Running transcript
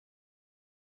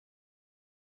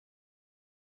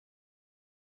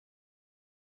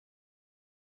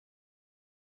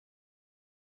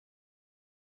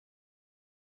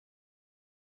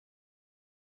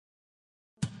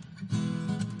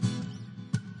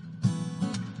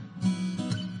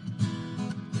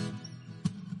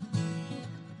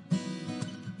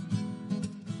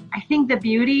I think the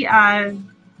beauty of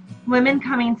women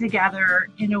coming together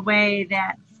in a way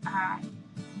that's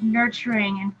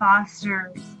nurturing and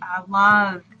fosters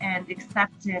love and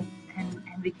acceptance, and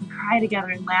we can cry together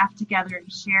and laugh together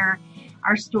and share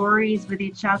our stories with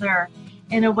each other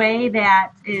in a way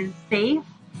that is safe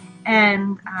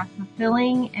and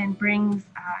fulfilling and brings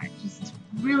just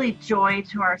really joy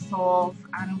to our souls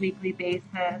on a weekly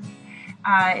basis.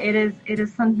 It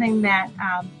is something that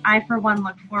I, for one,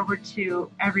 look forward to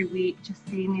every week, just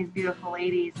seeing these beautiful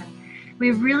ladies. And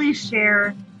we really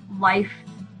share life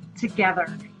together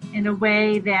in a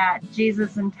way that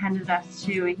Jesus intended us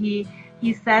to. He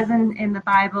says in the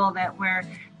Bible that where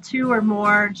two or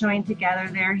more join together,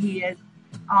 there he is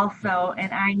also.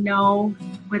 And I know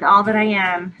with all that I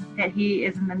am that he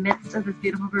is in the midst of this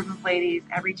beautiful group of ladies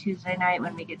every Tuesday night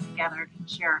when we get together and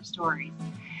share our stories.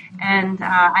 And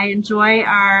I enjoy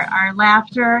our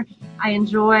laughter. I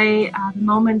enjoy the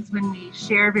moments when we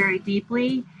share very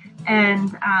deeply.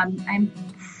 And I'm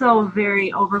so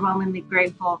very overwhelmingly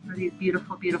grateful for these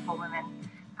beautiful, beautiful women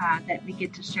that we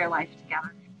get to share life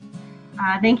together.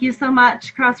 Thank you so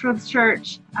much, Crossroads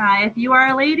Church. If you are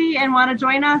a lady and want to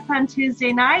join us on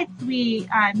Tuesday nights, we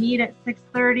meet at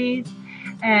 6:30,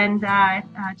 and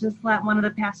just let one of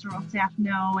the pastoral staff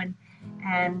know,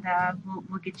 and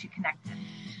we'll get you connected.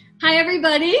 Hi,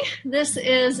 everybody. This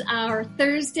is our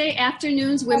Thursday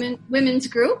afternoons women's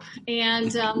group,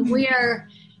 and we are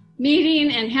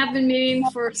meeting and have been meeting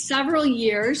for several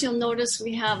years. You'll notice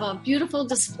we have a beautiful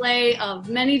display of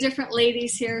many different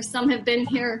ladies here. Some have been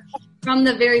here from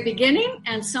the very beginning,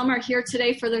 and some are here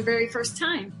today for the very first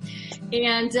time.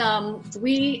 And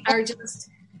we are just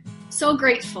so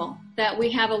grateful that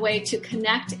we have a way to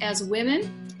connect as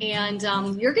women. And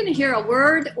you're going to hear a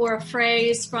word or a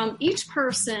phrase from each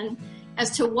person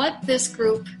as to what this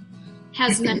group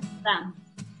has meant to them.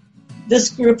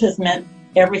 This group has meant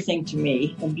everything to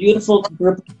me. A beautiful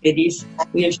group of ladies.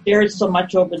 We have shared so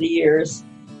much over the years.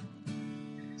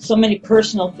 So many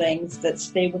personal things that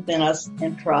stay within us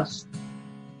and trust.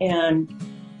 And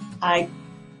I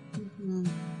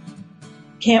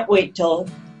can't wait till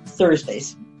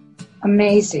Thursdays.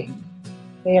 Amazing.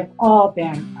 They have all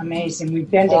been amazing. We've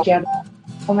been together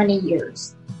so many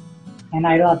years. And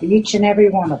I love each and every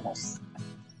one of us.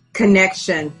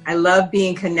 Connection. I love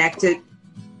being connected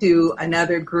to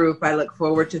another group. I look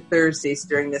forward to Thursdays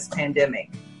during this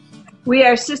pandemic. We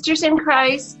are sisters in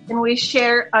Christ, and we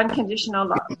share unconditional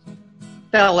love.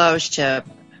 Fellowship.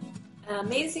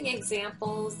 Amazing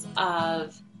examples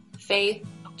of faith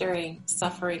during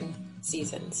suffering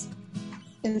seasons.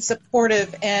 And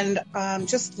supportive and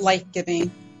just life-giving.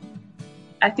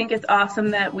 I think it's awesome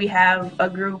that we have a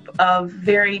group of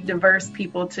very diverse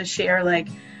people to share like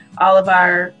all of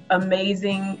our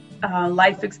amazing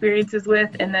life experiences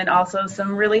with, and then also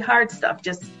some really hard stuff,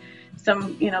 just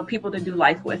some, people to do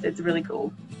life with. It's really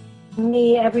cool.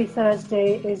 Me, every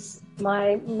Thursday is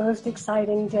my most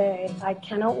exciting day. I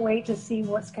cannot wait to see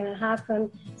what's going to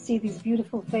happen, see these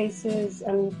beautiful faces,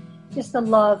 and just the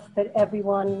love that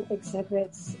everyone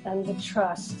exhibits and the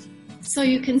trust. So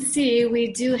you can see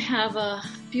we do have a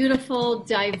beautiful,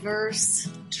 diverse,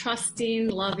 trusting,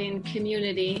 loving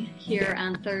community here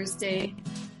on Thursday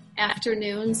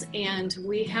afternoons, and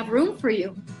we have room for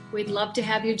you. We'd love to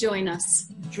have you join us.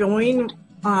 Join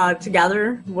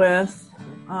together with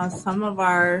some of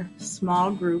our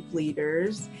small group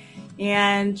leaders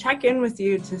and check in with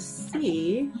you to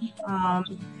see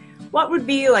what would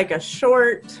be like a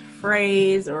short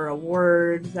phrase or a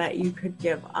word that you could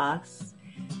give us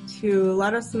to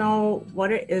let us know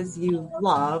what it is you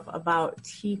love about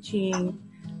teaching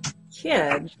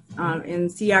kids and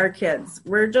CR kids.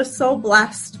 We're just so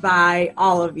blessed by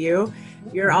all of you.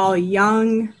 You're all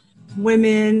young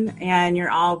women and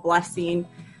you're all blessing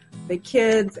the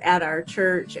kids at our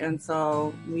church, and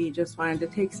so we just wanted to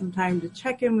take some time to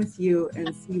check in with you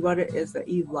and see what it is that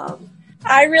you love.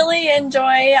 I really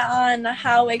enjoy on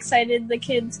how excited the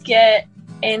kids get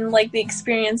and like the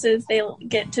experiences they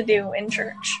get to do in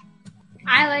church.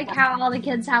 I like how all the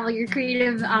kids have like a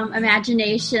creative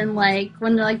imagination, like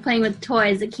when they're like playing with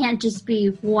toys. It can't just be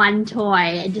one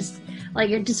toy. It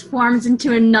just forms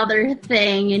into another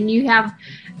thing, and you have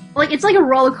like it's like a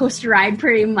roller coaster ride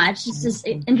pretty much. It's just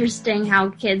interesting how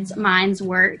kids' minds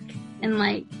work and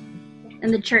like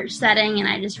in the church setting, and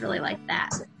I just really like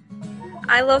that.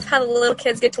 I love how the little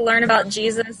kids get to learn about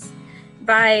Jesus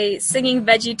by singing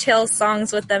VeggieTales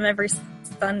songs with them every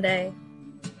Sunday.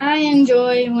 I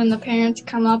enjoy when the parents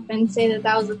come up and say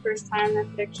that was the first time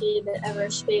that their kid ever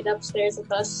stayed upstairs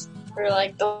with us for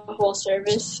like the whole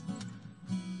service.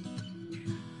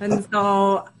 And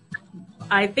so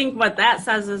I think what that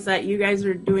says is that you guys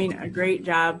are doing a great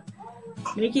job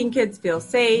making kids feel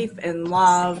safe and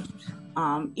loved.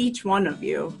 Each one of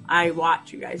you, I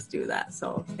watch you guys do that.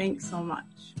 So thanks so much.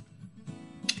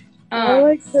 I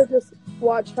like to just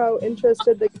watch how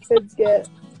interested the kids get.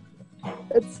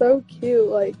 It's so cute.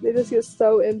 Like, they just get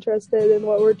so interested in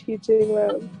what we're teaching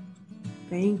them.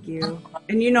 Thank you.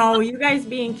 And you guys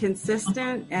being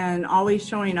consistent and always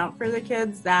showing up for the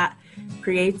kids, that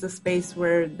creates a space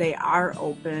where they are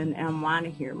open and want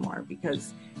to hear more,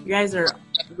 because you guys are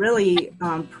really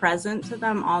present to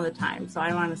them all the time. So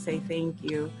I want to say thank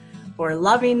you for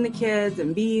loving the kids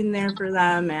and being there for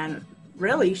them and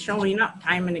really showing up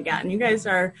time and again. You guys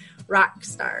are rock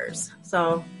stars.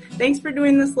 So thanks for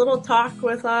doing this little talk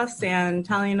with us and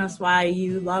telling us why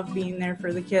you love being there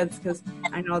for the kids, because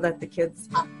I know that the kids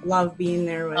love being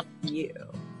there with you.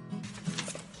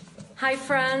 Hi,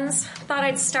 friends. Thought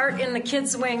I'd start in the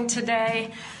kids' wing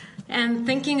today and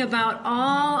thinking about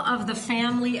all of the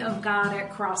family of God at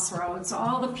Crossroads,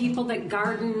 all the people that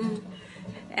garden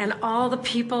and all the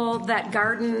people that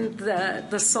garden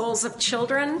the souls of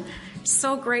children.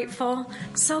 So grateful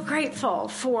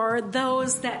for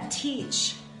those that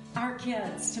teach our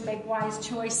kids to make wise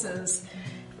choices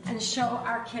and show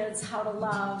our kids how to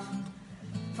love,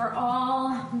 for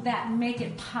all that make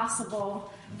it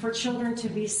possible for children to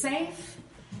be safe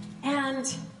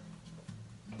and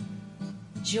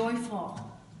joyful.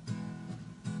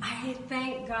 I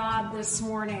thank God this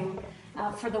morning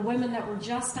for the women that were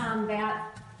just on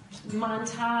that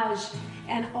montage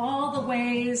and all the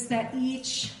ways that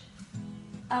each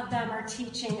of them are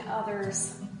teaching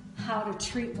others how to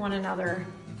treat one another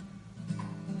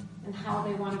and how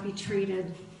they want to be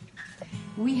treated.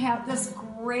 We have this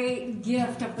great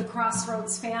gift of the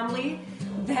Crossroads family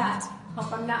that,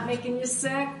 hope I'm not making you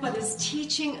sick, but is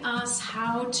teaching us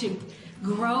how to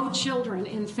grow children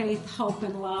in faith, hope,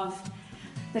 and love.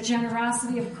 The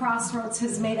generosity of Crossroads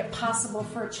has made it possible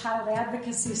for a child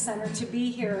advocacy center to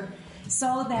be here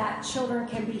so that children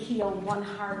can be healed one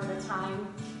heart at a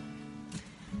time.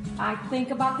 I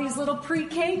think about these little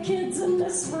pre-K kids in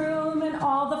this room and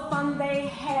all the fun they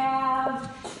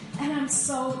have, and I'm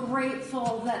so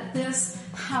grateful that this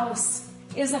house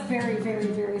is a very, very,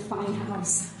 very fine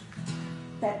house.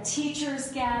 That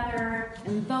teachers gather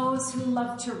and those who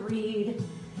love to read,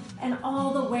 and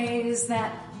all the ways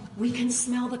that we can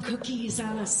smell the cookies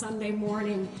on a Sunday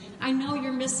morning. I know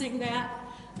you're missing that.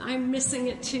 I'm missing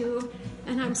it too,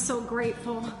 and I'm so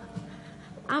grateful.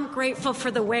 I'm grateful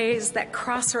for the ways that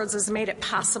Crossroads has made it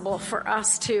possible for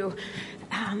us to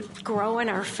grow in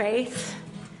our faith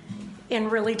in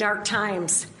really dark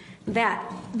times. That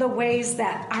the ways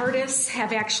that artists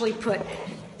have actually put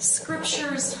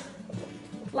scriptures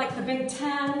like the Big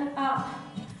Ten up,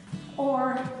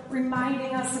 or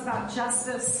reminding us about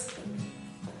justice.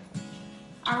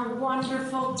 Our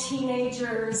wonderful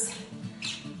teenagers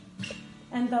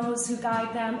and those who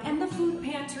guide them, and the food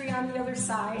pantry on the other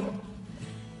side.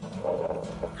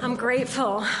 I'm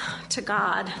grateful to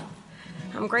God.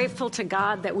 I'm grateful to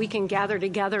God that we can gather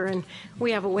together and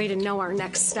we have a way to know our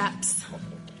next steps.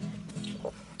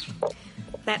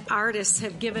 That artists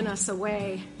have given us a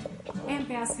way, and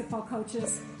basketball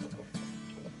coaches,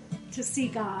 to see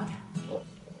God.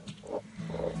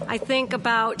 I think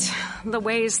about the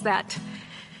ways that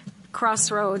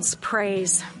Crossroads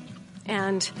prays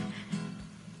and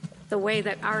the way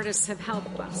that artists have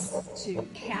helped us to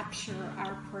capture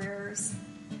our prayers.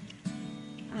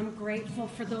 I'm grateful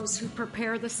for those who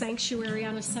prepare the sanctuary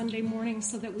on a Sunday morning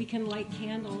so that we can light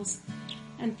candles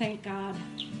and thank God.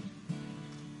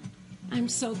 I'm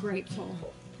so grateful,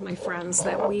 my friends,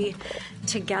 that we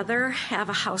together have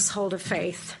a household of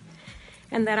faith,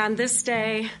 and that on this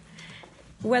day,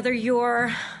 whether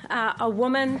you're a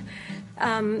woman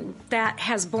that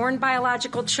has borne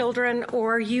biological children,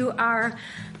 or you are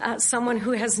someone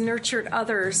who has nurtured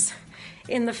others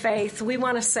in the faith, we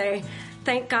want to say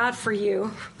thank God for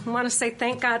you. We want to say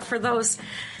thank God for those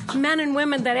men and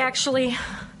women that actually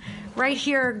right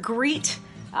here greet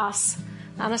us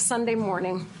on a Sunday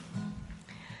morning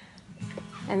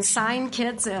and sign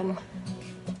kids in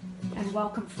and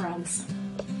welcome friends.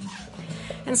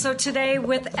 And so today,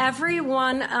 with every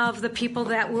one of the people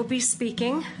that will be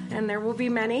speaking, and there will be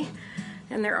many,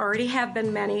 and there already have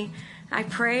been many, I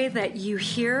pray that you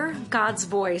hear God's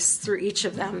voice through each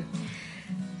of them.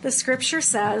 The scripture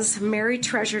says, Mary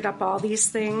treasured up all these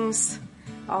things,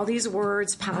 all these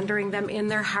words, pondering them in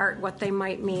their heart, what they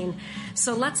might mean.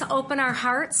 So let's open our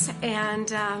hearts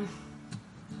and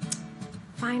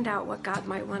find out what God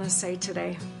might want to say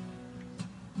today.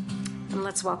 And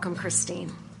let's welcome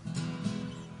Christine.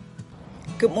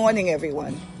 Good morning,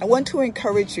 everyone. I want to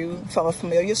encourage you from a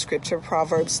familiar scripture,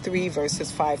 Proverbs 3,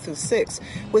 verses 5 through 6,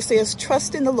 which says,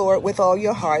 "Trust in the Lord with all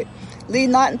your heart. Lean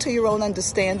not into your own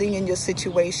understanding in your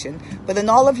situation, but in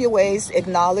all of your ways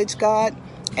acknowledge God,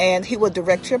 and He will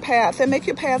direct your path and make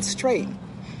your path straight."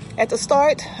 At the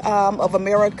start of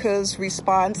America's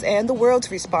response and the world's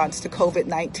response to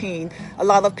COVID-19, a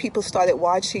lot of people started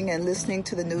watching and listening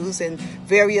to the news and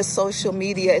various social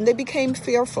media, and they became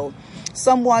fearful.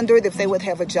 Some wondered if they would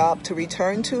have a job to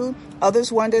return to.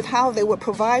 Others wondered how they would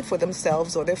provide for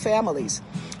themselves or their families.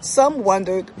 Some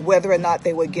wondered whether or not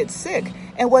they would get sick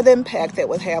and what impact that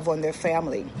would have on their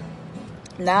family.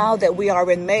 Now that we are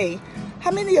in May,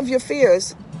 how many of your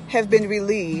fears have been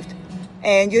relieved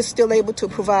and you're still able to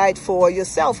provide for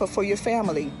yourself or for your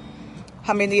family?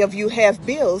 How many of you have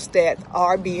bills that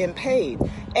are being paid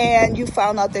and you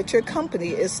found out that your company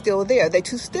is still there,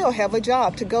 that you still have a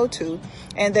job to go to,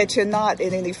 and that you're not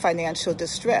in any financial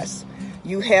distress?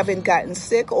 You haven't gotten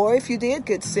sick, or if you did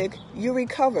get sick, you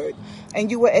recovered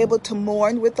and you were able to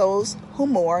mourn with those who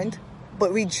mourned,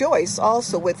 but rejoice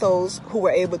also with those who were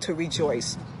able to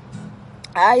rejoice.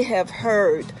 I have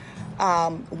heard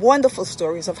wonderful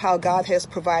stories of how God has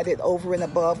provided over and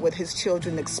above what His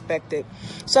children expected.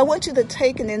 So I want you to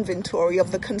take an inventory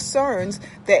of the concerns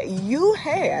that you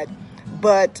had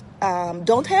but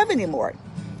don't have anymore,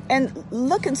 and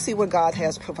look and see what God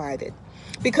has provided.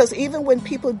 Because even when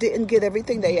people didn't get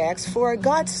everything they asked for,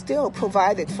 God still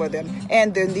provided for them,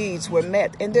 and their needs were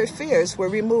met and their fears were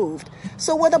removed.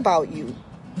 So what about you?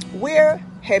 Where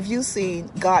have you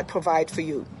seen God provide for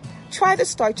you? Try to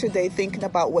start your day thinking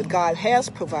about what God has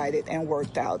provided and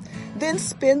worked out. Then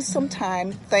spend some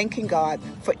time thanking God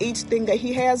for each thing that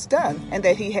He has done and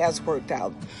that He has worked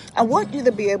out. I want you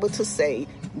to be able to say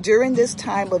during this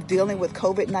time of dealing with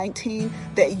COVID-19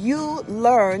 that you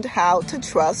learned how to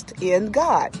trust in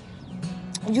God.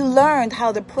 You learned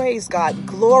how to praise God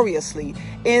gloriously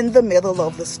in the middle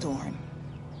of the storm.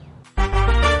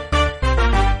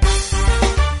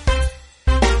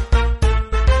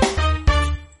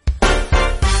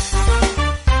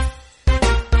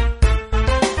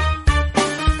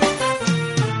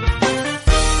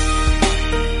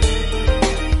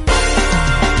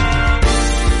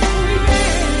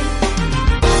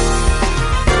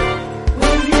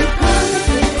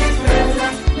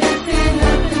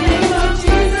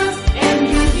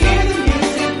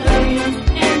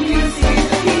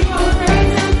 People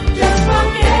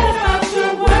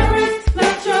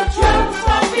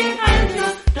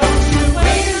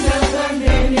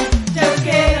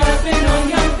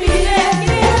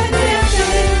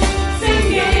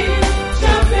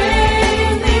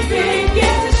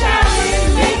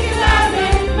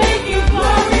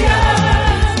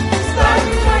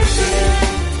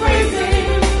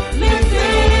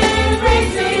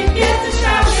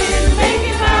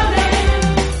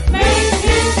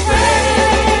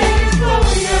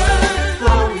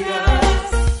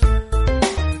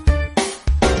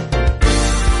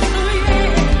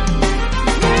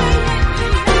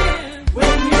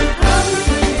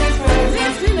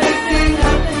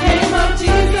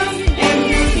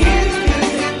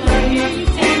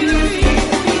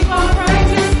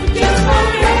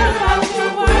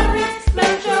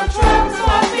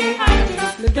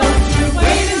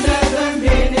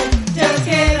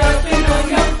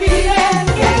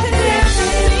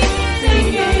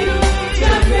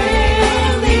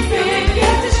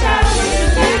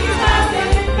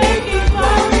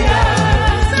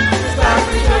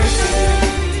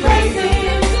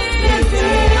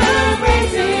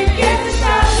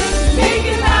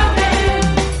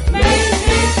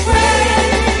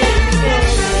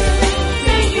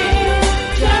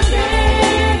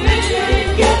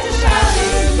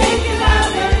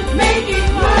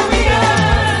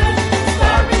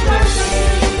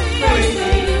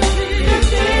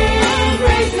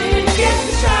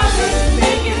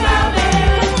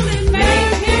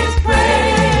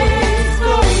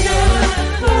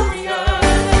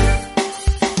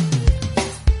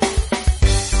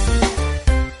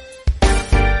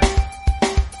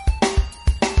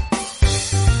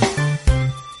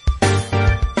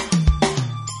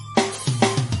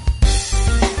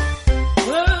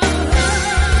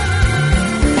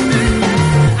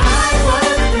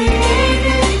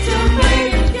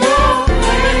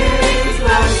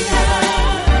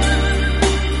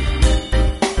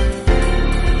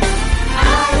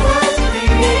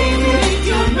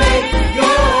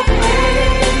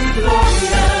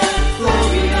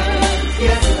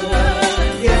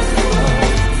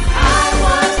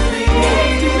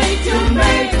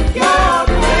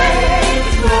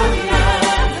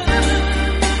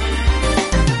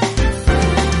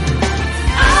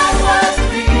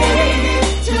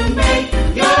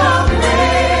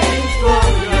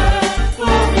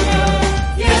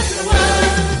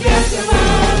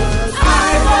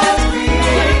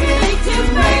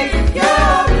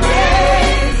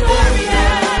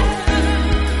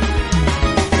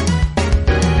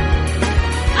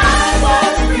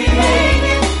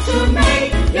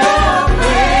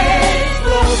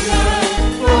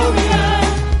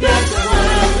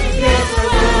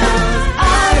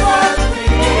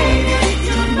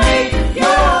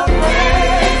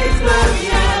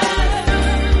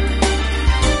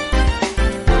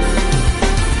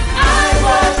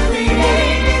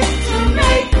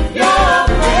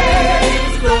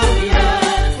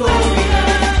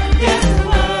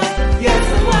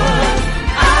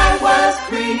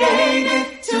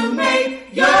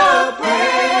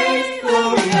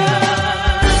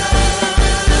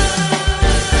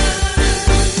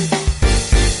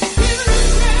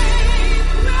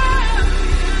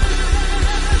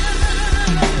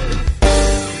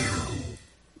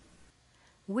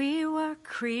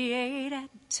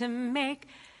to make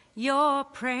your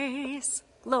praise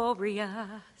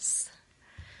glorious.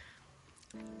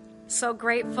 So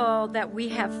grateful that we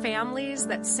have families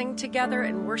that sing together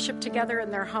and worship together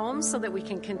in their homes so that we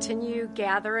can continue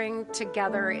gathering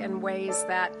together in ways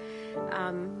that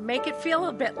make it feel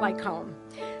a bit like home.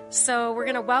 So we're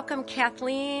going to welcome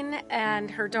Kathleen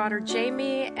and her daughter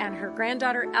Jamie and her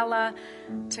granddaughter Ella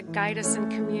to guide us in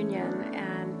communion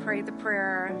and pray the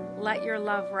prayer, let your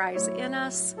love rise in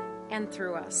us and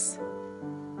through us.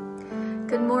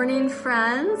 Good morning,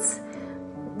 friends.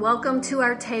 Welcome to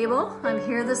our table. I'm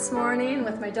here this morning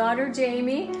with my daughter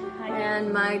Jamie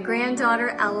and my granddaughter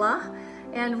Ella,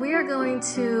 and we are going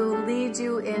to lead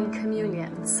you in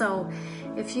communion. So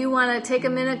if you want to take a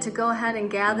minute to go ahead and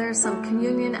gather some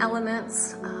communion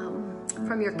elements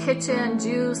from your kitchen,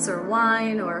 juice or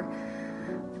wine or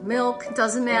milk,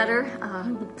 doesn't matter,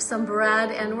 some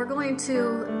bread, and we're going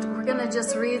to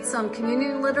just read some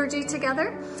communion liturgy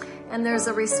together. And there's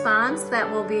a response that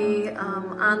will be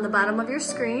on the bottom of your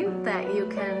screen that you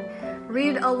can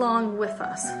read along with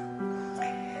us.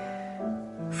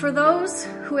 For those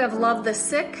who have loved the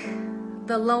sick,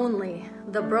 the lonely,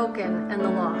 the broken, and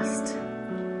the lost,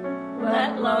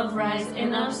 let love rise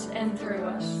in us and through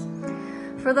us.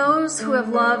 For those who have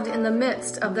loved in the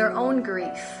midst of their own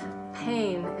grief,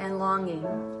 pain, and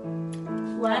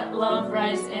longing, let love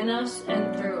rise in us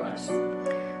and through us.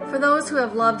 For those who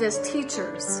have loved as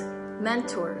teachers,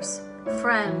 mentors,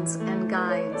 friends, and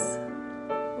guides,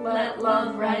 let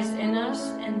love rise in us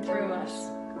and through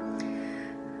us.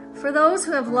 For those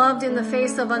who have loved in the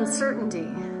face of uncertainty,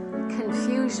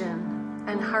 confusion,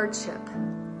 and hardship,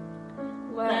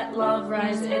 let love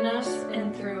rise in us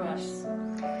and through us.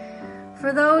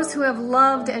 For those who have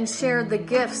loved and shared the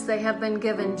gifts they have been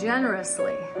given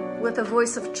generously with a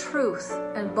voice of truth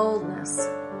and boldness,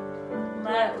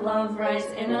 let love rise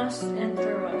in us and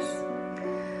through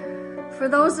us. For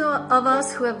those of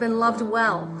us who have been loved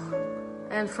well,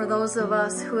 and for those of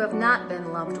us who have not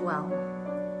been loved well,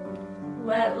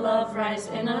 let love rise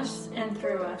in us and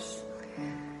through us.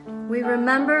 We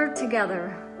remember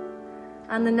together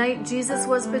on the night Jesus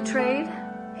was betrayed,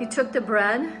 he took the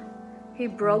bread, he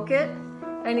broke it,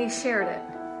 and he shared it.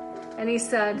 And he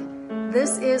said,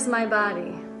 "This is my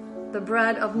body, the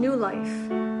bread of new life.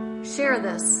 Share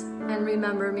this and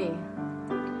remember me."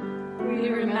 We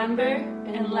remember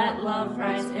and let love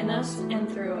rise in us and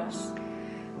through us.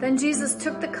 Then Jesus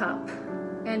took the cup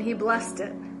and he blessed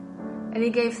it and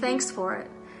he gave thanks for it.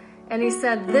 And he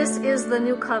said, "This is the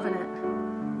new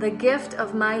covenant, the gift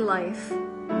of my life,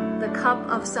 the cup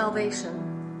of salvation.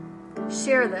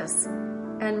 Share this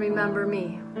and remember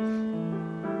me."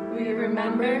 We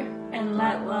remember and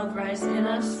let love rise in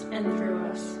us and through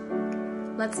us.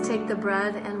 Let's take the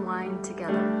bread and wine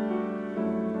together.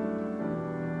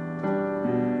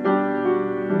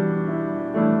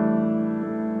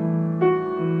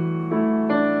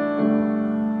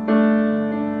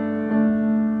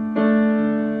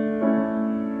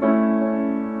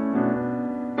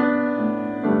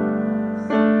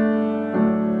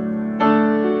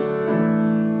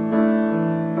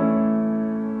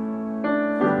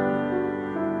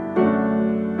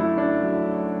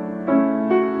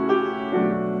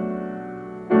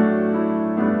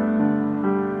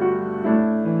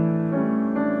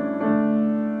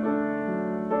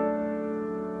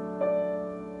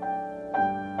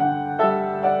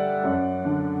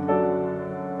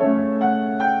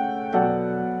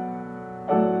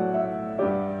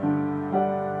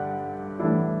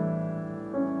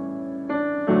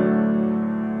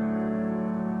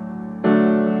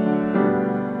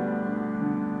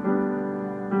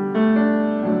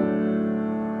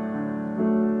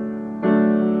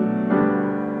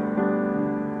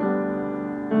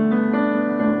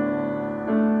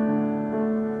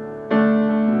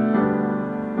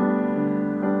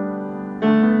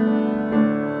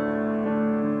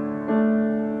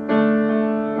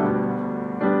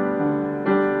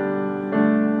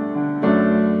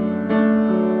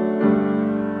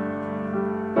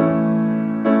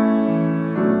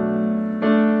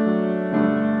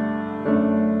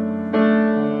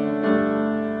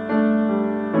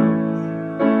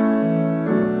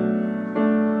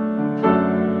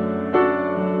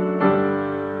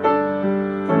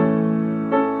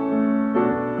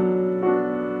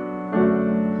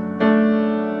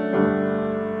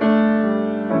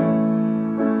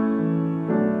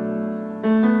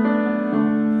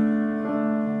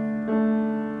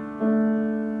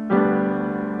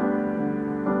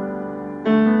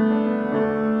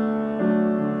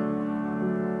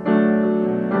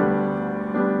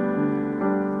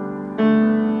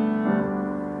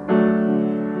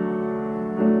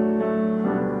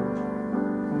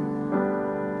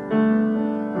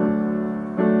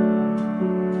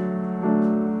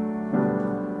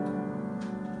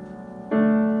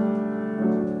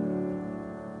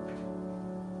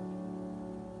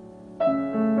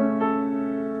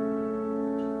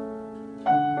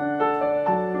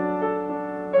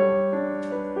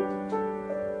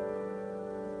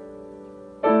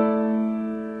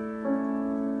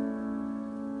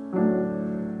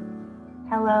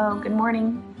 Hello, good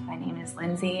morning. My name is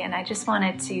Lindsay, and I just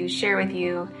wanted to share with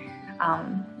you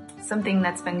something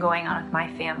that's been going on with my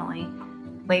family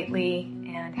lately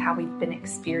and how we've been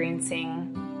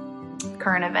experiencing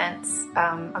current events.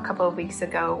 A couple of weeks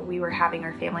ago, we were having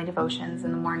our family devotions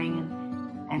in the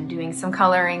morning and doing some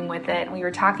coloring with it. And we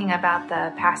were talking about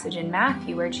the passage in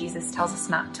Matthew where Jesus tells us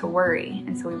not to worry.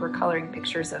 And so we were coloring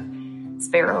pictures of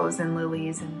sparrows and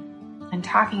lilies and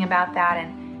talking about that.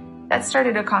 And that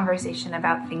started a conversation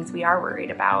about things we are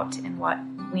worried about and what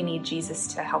we need Jesus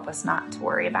to help us not to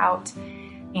worry about.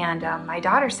 And my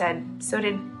daughter said, so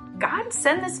did God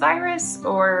send this virus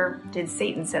or did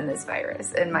Satan send this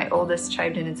virus? And my oldest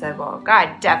chimed in and said, well,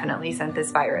 God definitely sent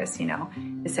this virus,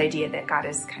 this idea that God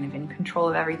is kind of in control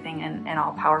of everything and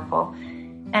all powerful.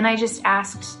 And I just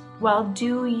asked, well,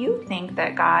 do you think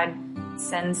that God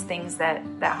sends things that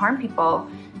harm people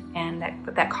and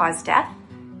that cause death?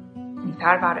 And he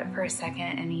thought about it for a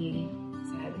second and he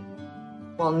said,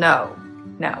 well, no,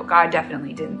 God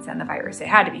definitely didn't send the virus. It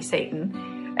had to be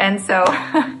Satan. And so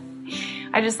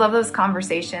I just love those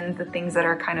conversations, the things that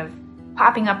are kind of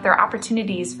popping up. They're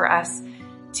opportunities for us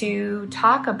to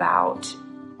talk about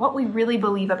what we really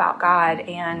believe about God.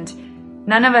 And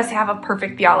none of us have a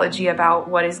perfect theology about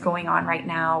what is going on right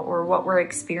now or what we're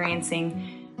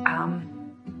experiencing.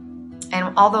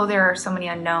 And although there are so many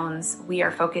unknowns, we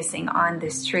are focusing on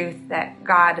this truth that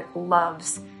God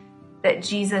loves, that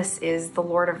Jesus is the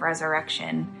Lord of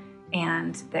resurrection,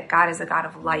 and that God is a God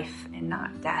of life and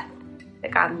not death.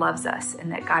 That God loves us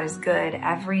and that God is good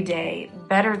every day,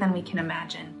 better than we can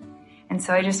imagine. And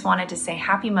so I just wanted to say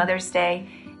Happy Mother's Day,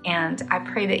 and I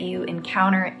pray that you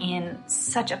encounter in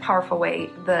such a powerful way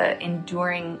the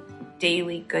enduring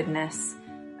daily goodness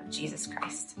of Jesus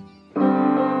Christ.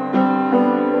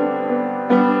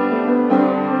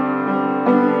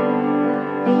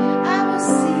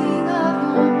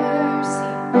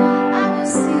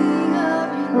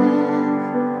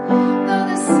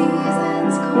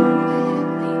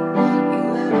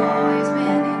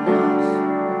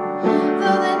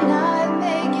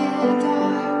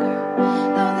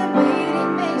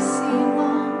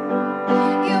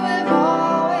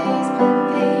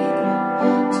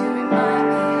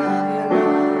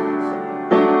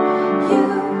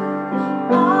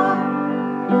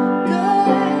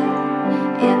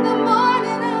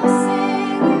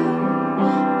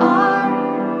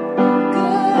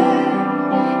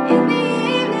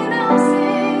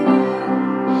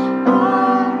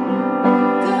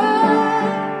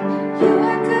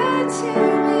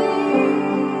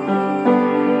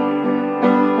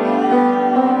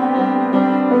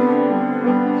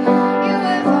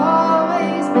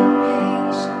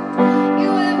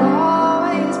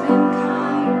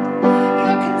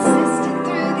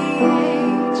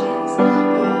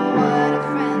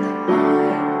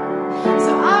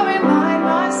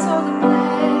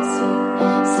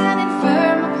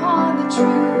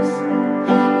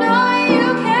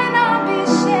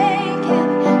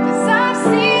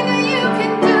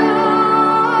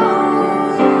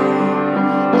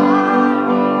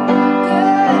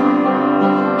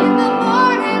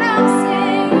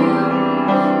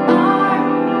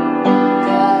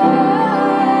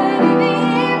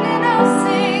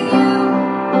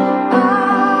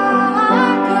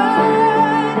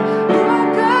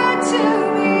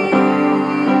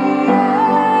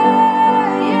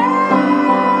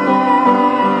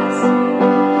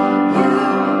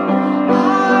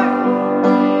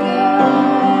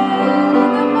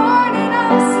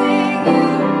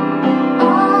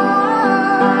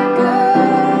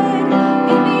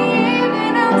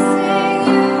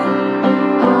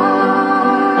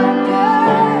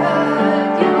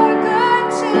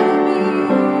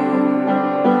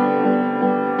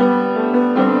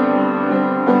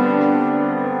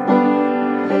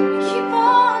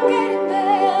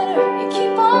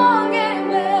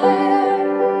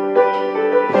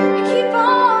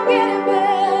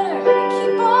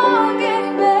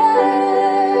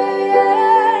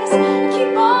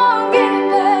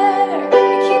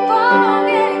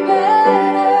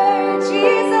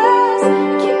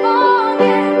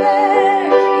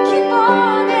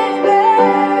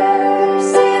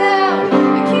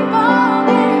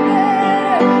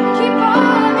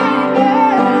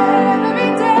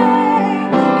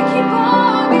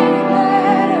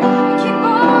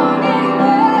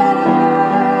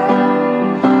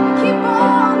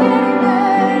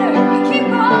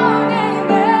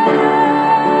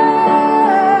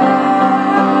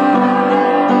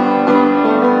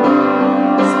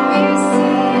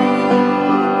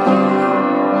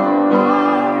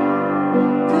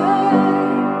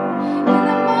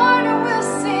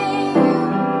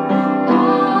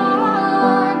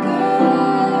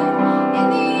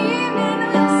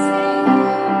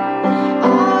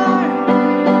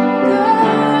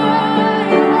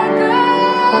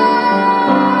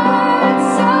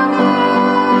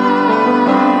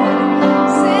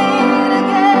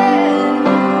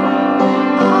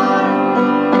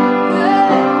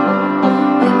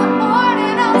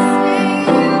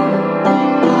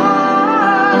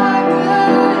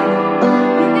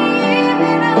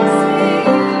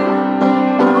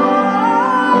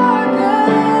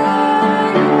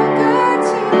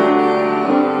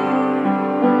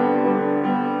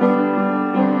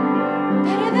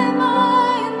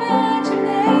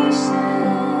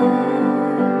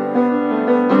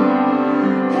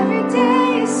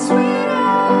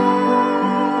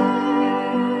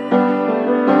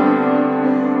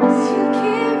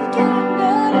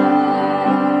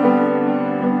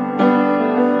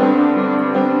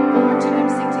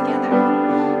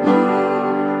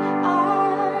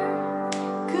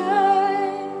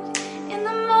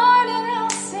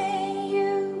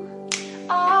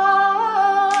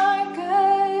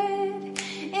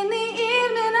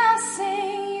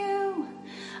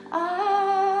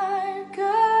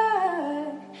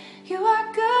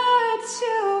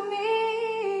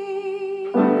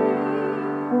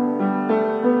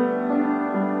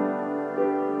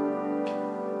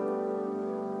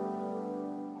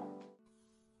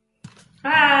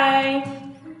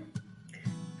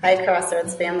 Hi,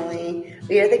 Crossroads family.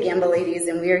 We are the Gamble Ladies,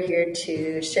 and we are here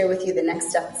to share with you the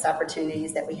next steps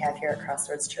opportunities that we have here at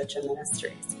Crossroads Church and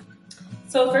Ministries.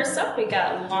 So first up, we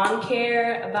got lawn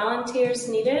care volunteers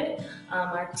needed.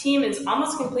 Our team is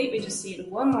almost complete. We just need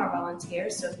one more volunteer.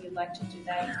 So if you'd like to do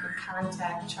that, you can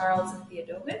contact Charles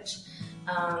Theodovich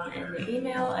and the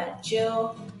email at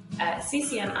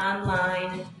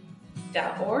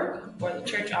jill@ccmonline.org or the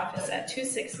church office at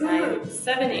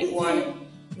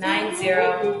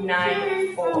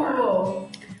 269-781-9094.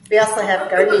 We also have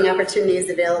gardening opportunities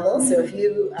available. So if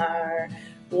you are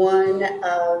one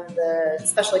of the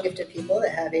special gifted people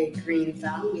that have a green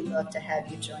thumb, we'd love to have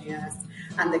you join us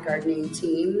on the gardening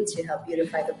team to help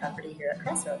beautify the property here at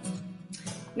Crossroads.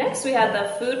 Next, we have the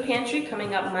food pantry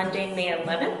coming up Monday, May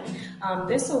 11th.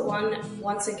 This will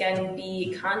once again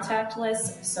be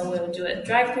contactless, so we'll do it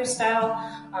drive-through style.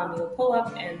 You'll pull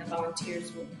up and the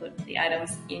volunteers will put the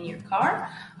items in your car.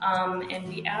 And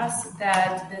we ask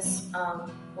that this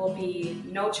will be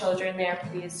no children there.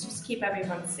 Please just keep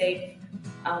everyone safe.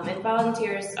 And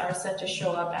volunteers are set to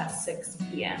show up at 6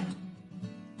 p.m.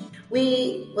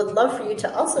 We would love for you to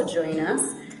also join us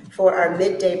for our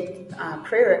midday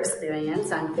prayer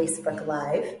experience on Facebook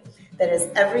Live. That is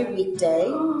every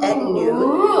weekday at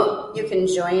noon. You can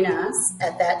join us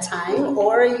at that time,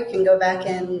 or you can go back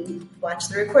and watch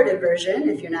the recorded version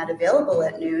if you're not available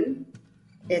at noon.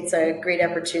 It's a great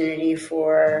opportunity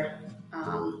for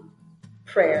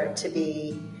prayer to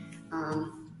be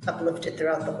uplifted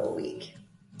throughout the whole week.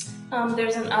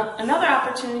 There's another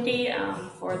opportunity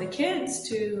for the kids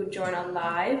to join us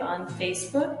live on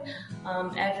Facebook.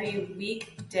 Every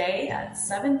weekday at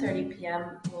 7:30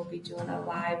 p.m. we'll be doing a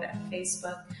live at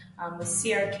Facebook with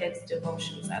See Our Kids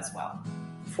devotions as well.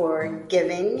 For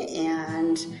giving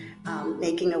and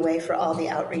making a way for all the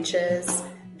outreaches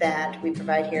that we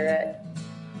provide here at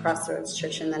Crossroads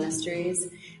Church and Ministries.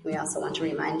 We also want to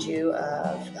remind you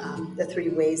of the 3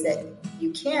 ways that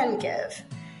you can give.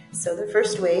 So the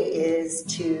first way is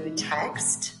to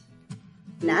text,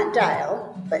 not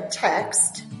dial, but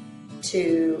text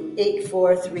to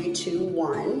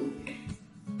 84321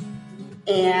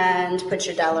 and put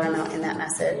your dollar amount in that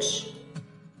message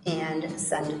and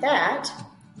send that.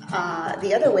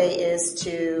 The other way is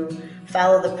to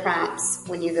follow the prompts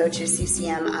when you go to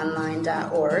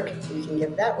ccmonline.org. You can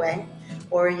give that way,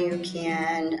 or you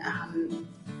can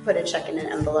put a check in an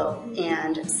envelope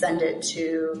and send it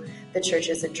to the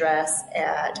church's address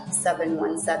at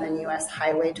 717 US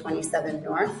Highway 27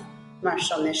 North,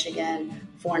 Marshall, Michigan,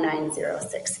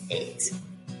 49068.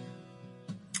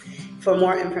 For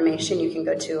more information, you can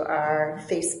go to our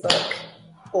Facebook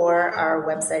or our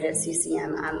website at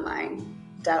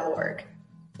ccmonline.org.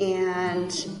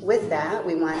 And with that,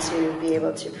 we want to be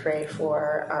able to pray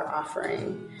for our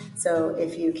offering. So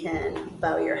if you can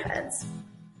bow your heads.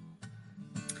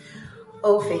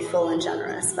 Oh, faithful and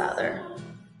generous Father,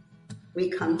 we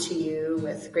come to you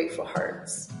with grateful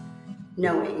hearts,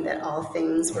 knowing that all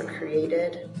things were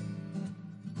created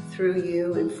through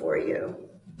you and for you.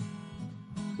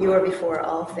 You are before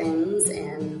all things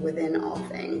and within all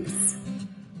things.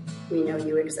 We know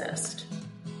you exist.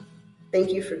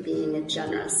 Thank you for being a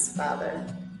generous Father.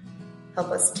 Help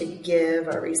us to give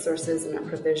our resources and our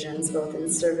provisions, both in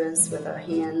service with our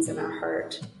hands and our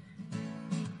heart,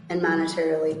 and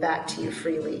monetarily back to you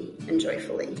freely and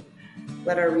joyfully.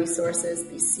 Let our resources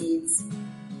be seeds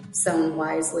sown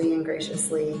wisely and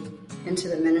graciously into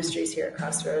the ministries here at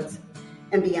Crossroads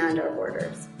and beyond our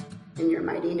borders. In your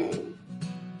mighty name,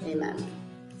 amen.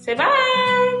 Say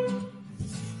bye.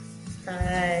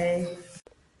 Bye.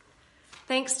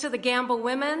 Thanks to the Gamble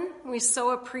women. We so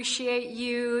appreciate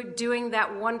you doing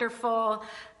that wonderful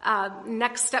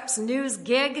Next Steps News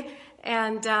gig.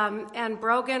 And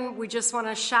Brogan, we just want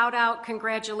to shout out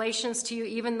congratulations to you,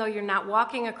 even though you're not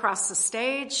walking across the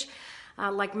stage.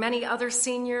 Like many other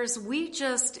seniors, we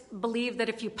just believe that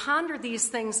if you ponder these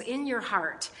things in your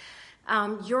heart,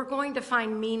 you're going to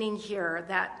find meaning here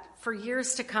that for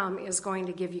years to come is going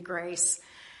to give you grace.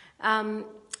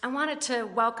 I wanted to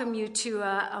welcome you to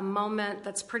a moment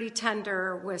that's pretty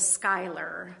tender with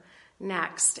Skylar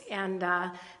next. And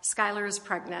Skylar is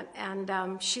pregnant,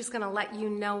 and she's going to let you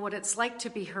know what it's like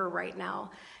to be her right now.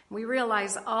 We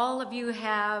realize all of you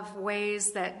have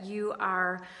ways that you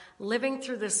are living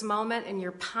through this moment, and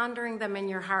you're pondering them in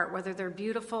your heart, whether they're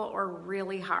beautiful or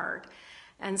really hard.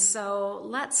 And so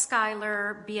let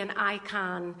Skylar be an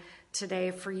icon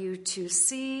today for you to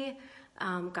see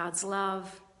God's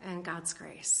love and God's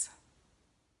grace.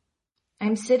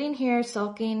 I'm sitting here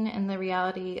sulking in the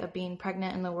reality of being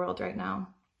pregnant in the world right now.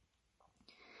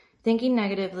 Thinking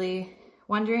negatively,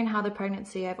 wondering how the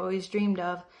pregnancy I've always dreamed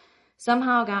of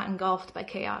somehow got engulfed by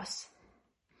chaos.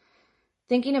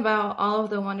 Thinking about all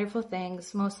of the wonderful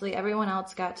things mostly everyone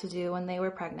else got to do when they were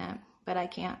pregnant, but I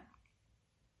can't.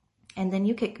 And then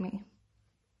you kick me.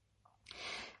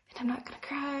 And I'm not gonna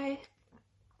cry.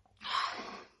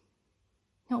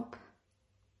 Nope.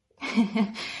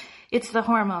 It's the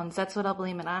hormones. That's what I'll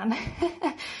blame it on.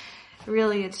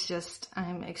 Really, it's just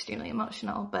I'm extremely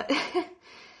emotional, but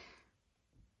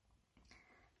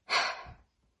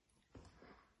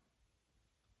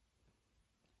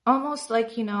almost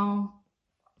like,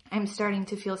 I'm starting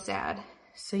to feel sad.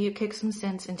 So you kick some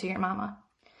sense into your mama.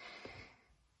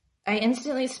 I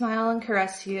instantly smile and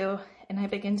caress you, and I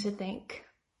begin to think.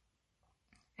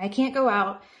 I can't go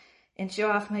out and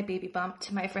show off my baby bump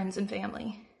to my friends and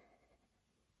family.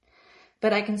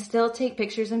 But I can still take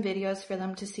pictures and videos for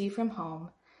them to see from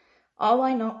home, all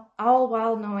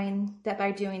while knowing that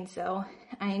by doing so,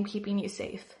 I am keeping you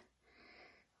safe.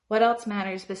 What else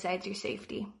matters besides your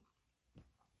safety?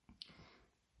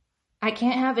 I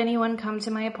can't have anyone come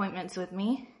to my appointments with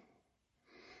me,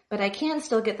 but I can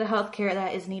still get the health care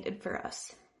that is needed for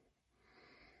us.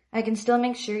 I can still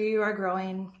make sure you are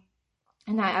growing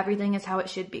and that everything is how it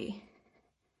should be.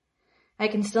 I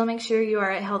can still make sure you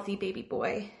are a healthy baby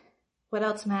boy. What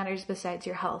else matters besides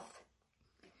your health?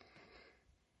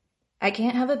 I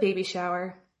can't have a baby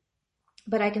shower,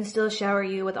 but I can still shower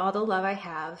you with all the love I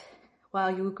have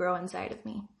while you grow inside of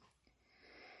me.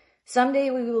 Someday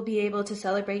we will be able to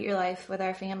celebrate your life with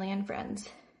our family and friends,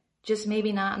 just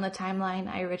maybe not on the timeline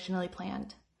I originally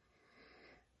planned.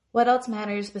 What else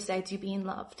matters besides you being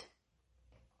loved?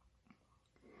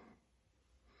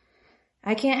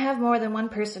 I can't have more than one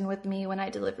person with me when I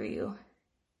deliver you,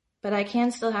 but I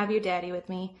can still have your daddy with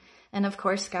me, and of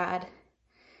course God.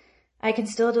 I can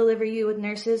still deliver you with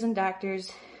nurses and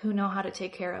doctors who know how to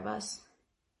take care of us.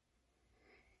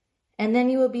 And then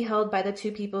you will be held by the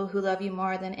two people who love you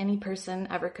more than any person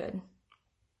ever could.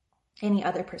 Any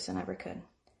other person ever could.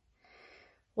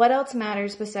 What else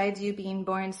matters besides you being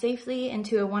born safely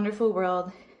into a wonderful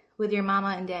world with your mama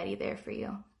and daddy there for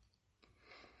you?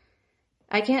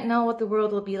 I can't know what the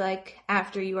world will be like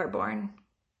after you are born,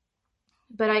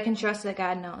 but I can trust that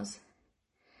God knows.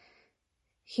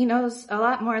 He knows a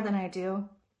lot more than I do,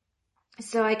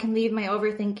 so I can leave my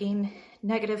overthinking,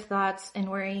 negative thoughts, and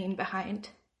worrying behind.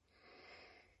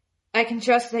 I can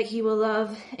trust that He will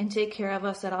love and take care of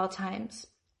us at all times,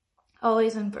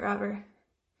 always and forever.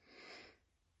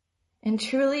 And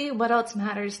truly, what else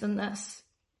matters than this?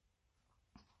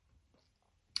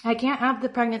 I can't have the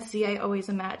pregnancy I always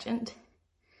imagined,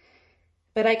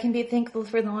 but I can be thankful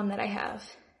for the one that I have.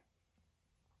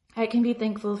 I can be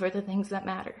thankful for the things that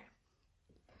matter.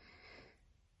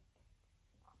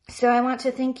 So I want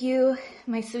to thank you,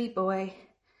 my sweet boy,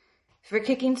 for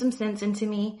kicking some sense into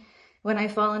me when I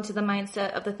fall into the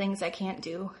mindset of the things I can't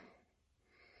do.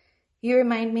 You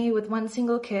remind me with one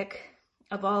single kick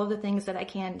of all of the things that I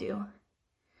can do.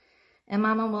 And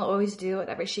Mama will always do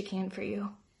whatever she can for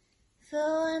you.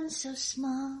 Though I'm so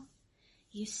small,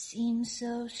 you seem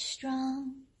so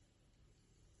strong.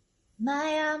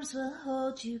 My arms will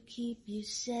hold you, keep you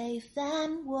safe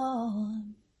and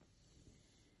warm.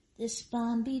 This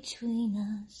bond between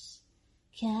us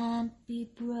can't be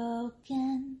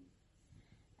broken.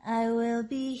 I will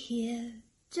be here,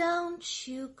 don't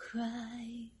you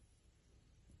cry.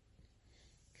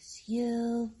 'Cause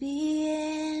you'll be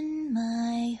in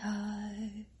my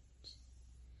heart.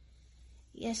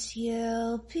 Yes,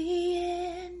 you'll be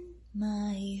in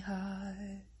my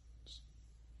heart.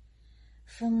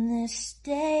 From this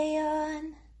day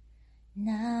on,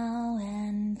 now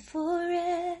and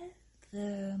forevermore.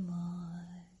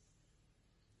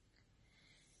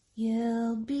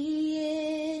 You'll be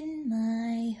in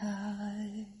my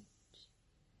heart.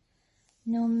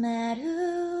 No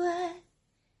matter what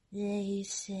they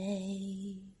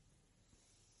say,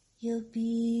 you'll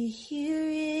be here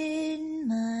in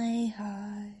my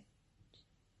heart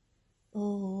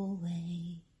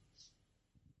always.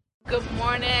 Good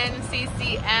morning,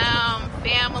 CCM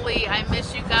family. I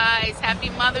miss you guys. Happy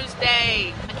Mother's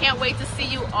Day. I can't wait to see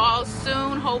you all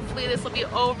soon. Hopefully this will be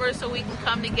over so we can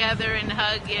come together and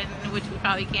hug, which we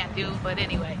probably can't do, but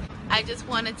anyway. I just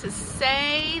wanted to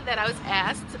say that I was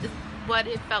asked what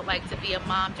it felt like to be a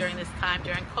mom during this time,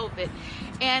 during COVID.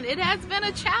 And it has been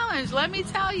a challenge, let me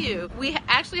tell you. We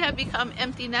actually have become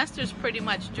empty nesters pretty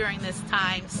much during this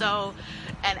time. So,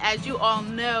 and as you all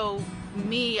know,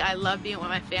 me, I love being with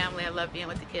my family. I love being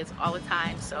with the kids all the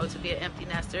time. So to be an empty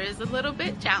nester is a little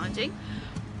bit challenging.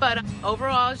 But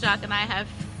overall, Jacques and I have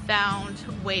found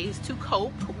ways to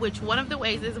cope, which one of the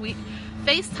ways is we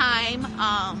FaceTime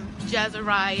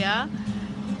Jezariah,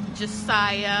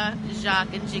 Josiah,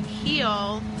 Jacques, and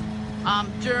Jaquil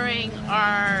during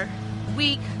our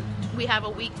week. We have a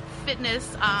week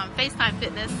fitness, FaceTime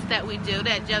fitness that we do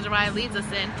that Jezariah leads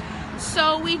us in.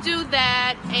 So we do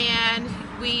that, and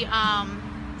we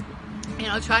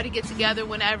try to get together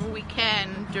whenever we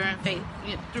can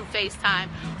through FaceTime.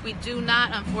 We do not,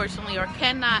 unfortunately, or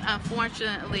cannot,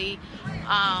 unfortunately,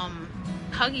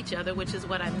 hug each other, which is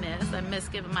what I miss. I miss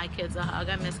giving my kids a hug.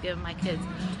 I miss giving my kids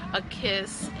a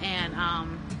kiss, and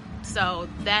so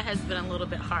that has been a little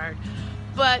bit hard.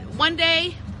 But one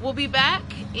day we'll be back,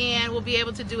 and we'll be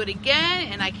able to do it again,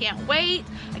 and I can't wait.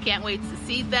 I can't wait to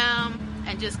see them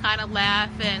and just kind of laugh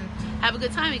and have a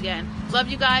good time again. Love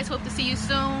you guys. Hope to see you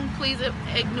soon. Please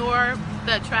ignore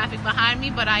the traffic behind me,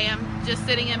 but I am just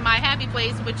sitting in my happy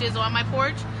place, which is on my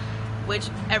porch, which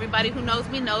everybody who knows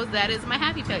me knows that is my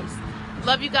happy place.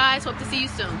 Love you guys. Hope to see you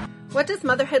soon. What does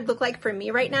motherhood look like for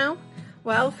me right now?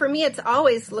 Well, for me, it's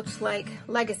always looked like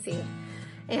legacy.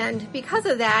 And because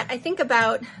of that, I think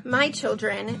about my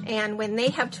children, and when they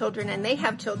have children and they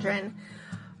have children,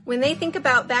 when they think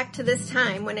about back to this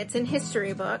time when it's in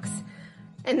history books,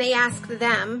 and they ask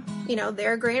them,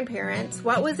 their grandparents,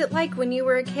 what was it like when you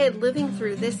were a kid living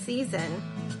through this season?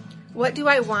 What do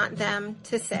I want them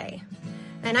to say?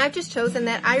 And I've just chosen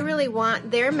that I really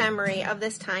want their memory of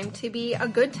this time to be a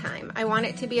good time. I want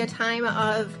it to be a time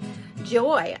of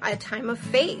joy, a time of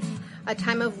faith, a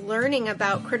time of learning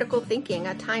about critical thinking,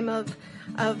 a time of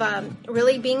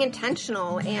really being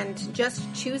intentional and just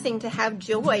choosing to have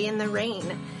joy in the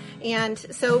rain. And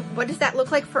so what does that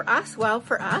look like for us? Well,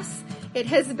 for us, it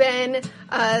has been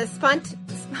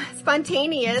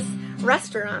spontaneous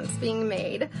restaurants being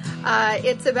made.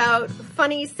 It's about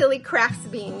funny, silly crafts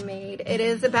being made. It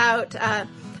is about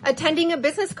attending a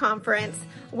business conference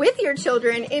with your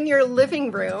children in your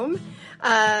living room.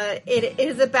 It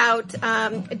is about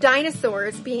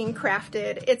dinosaurs being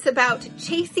crafted. It's about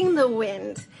chasing the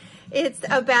wind. It's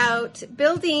about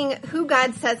building Who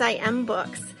God Says I Am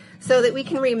books so that we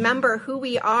can remember who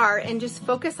we are and just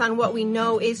focus on what we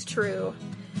know is true.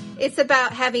 It's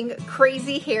about having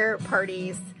crazy hair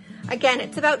parties. Again,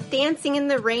 it's about dancing in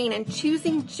the rain and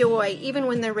choosing joy even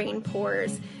when the rain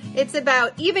pours. It's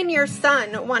about even your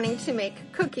son wanting to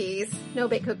make cookies. No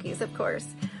bake cookies, of course.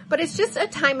 But it's just a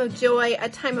time of joy, a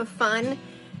time of fun.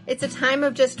 It's a time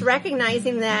of just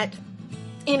recognizing that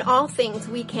in all things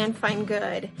we can find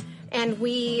good. And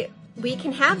we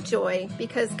can have joy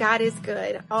because God is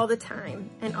good all the time.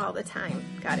 And all the time,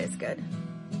 God is good.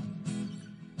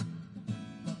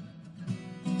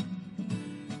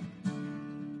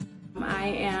 I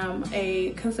am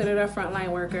considered a frontline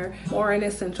worker or an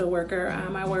essential worker.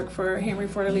 I work for Henry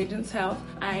Ford Allegiance Health.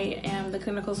 I am the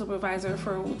clinical supervisor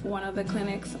for one of the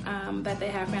clinics that they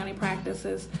have, family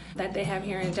practices that they have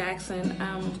here in Jackson.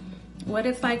 What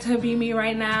it's like to be me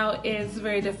right now is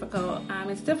very difficult.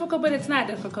 It's difficult, but it's not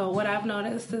difficult. What I've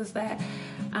noticed is that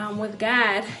with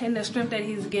God and the strength that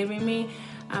He's giving me,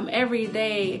 every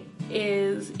day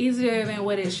is easier than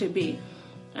what it should be.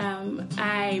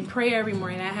 I pray every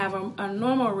morning. I have a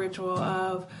normal ritual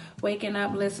of waking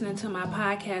up, listening to my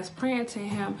podcast, praying to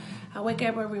Him. I wake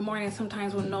up every morning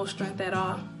sometimes with no strength at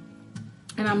all.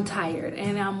 And I'm tired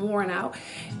and I'm worn out.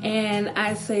 And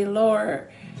I say, Lord,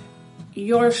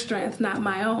 your strength, not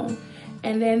my own.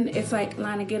 And then it's like,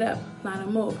 Lana, get up, Lana,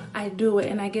 move. I do it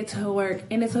and I get to work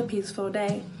and it's a peaceful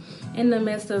day. In the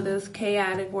midst of this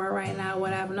chaotic world right now,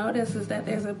 what I've noticed is that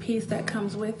there's a peace that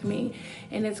comes with me,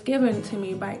 and it's given to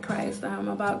me by Christ.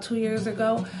 About 2 years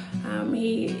ago,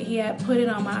 he had put it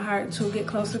on my heart to get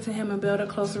closer to Him and build a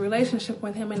closer relationship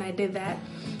with Him, and I did that.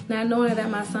 Not knowing that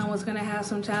my son was going to have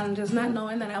some challenges, not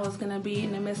knowing that I was going to be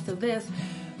in the midst of this,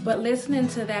 but listening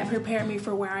to that prepared me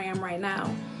for where I am right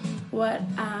now. What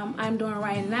I'm doing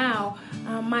right now,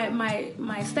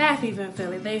 my staff even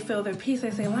feel it. They feel their peace.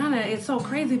 They say, Lana, it's so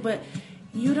crazy, but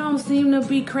you don't seem to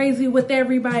be crazy with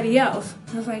everybody else.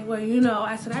 I was like, well,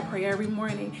 I said, I pray every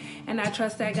morning, and I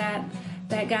trust that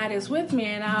God is with me.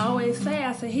 And I always say,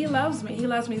 I said, He loves me. He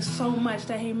loves me so much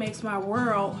that He makes my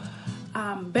world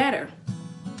better.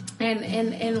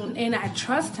 And I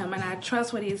trust Him, and I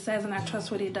trust what He says, and I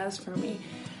trust what He does for me.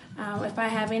 If I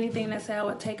have anything to say, I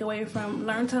would take away from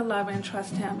learn to love and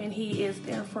trust Him, and He is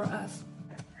there for us.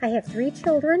 I have 3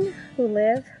 children who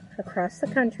live across the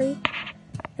country,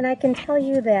 and I can tell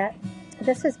you that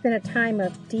this has been a time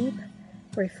of deep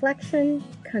reflection,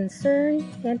 concern,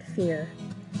 and fear.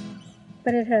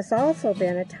 But it has also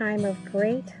been a time of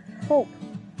great hope,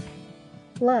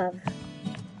 love,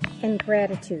 and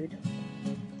gratitude.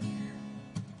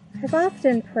 I've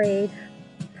often prayed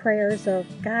prayers of,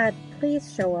 God,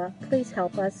 please show up, please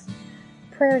help us,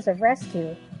 prayers of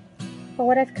rescue. But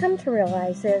what I've come to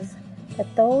realize is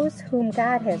that those whom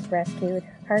God has rescued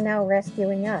are now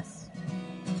rescuing us.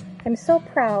 I'm so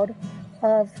proud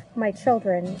of my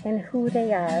children and who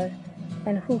they are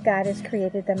and who God has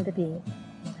created them to be.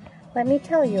 Let me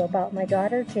tell you about my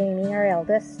daughter Jamie, our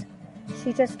eldest.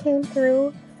 She just came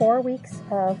through 4 weeks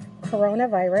of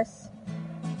coronavirus,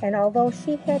 and although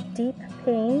she had deep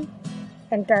pain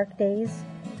and dark days,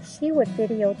 she would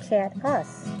video chat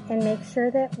us and make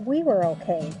sure that we were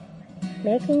okay,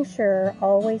 making sure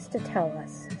always to tell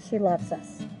us she loves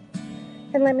us.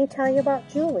 And let me tell you about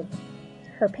Julie.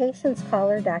 Her patients call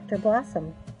her Dr.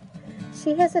 Blossom.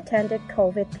 She has attended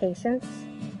COVID patients,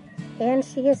 and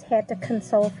she has had to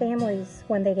console families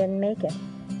when they didn't make it.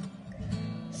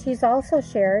 She's also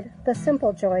shared the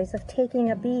simple joys of taking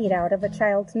a bead out of a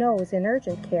child's nose in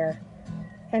urgent care,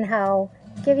 and how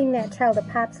giving that child a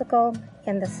popsicle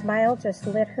and the smile just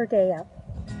lit her day up.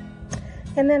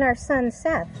 And then our son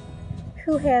Seth,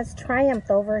 who has triumphed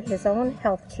over his own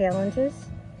health challenges.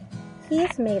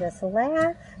 He's made us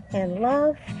laugh and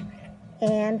love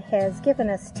and has given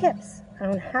us tips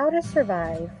on how to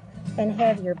survive and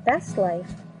have your best life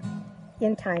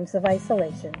in times of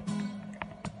isolation.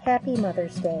 Happy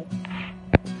Mother's Day.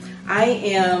 I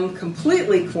am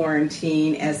completely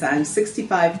quarantined as I'm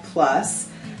 65 plus.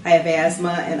 I have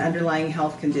asthma and underlying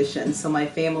health conditions, so my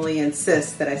family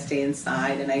insists that I stay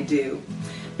inside, and I do.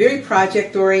 Very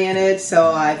project oriented,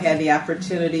 so I've had the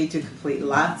opportunity to complete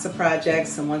lots of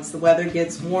projects, and once the weather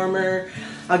gets warmer,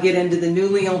 I'll get into the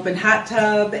newly opened hot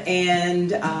tub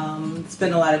and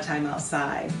spend a lot of time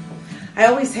outside. I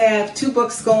always have 2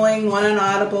 books going, one on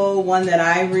Audible, one that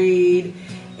I read,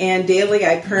 and daily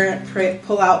I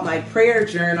pull out my prayer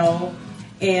journal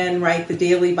and write the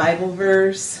daily Bible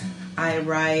verse. I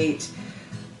write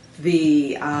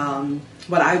the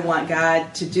what I want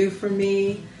God to do for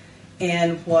me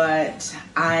and what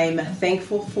I'm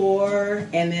thankful for,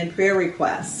 and then prayer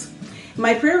requests.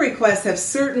 My prayer requests have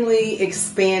certainly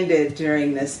expanded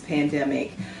during this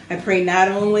pandemic. I pray not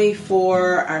only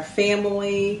for our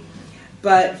family,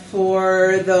 but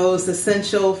for those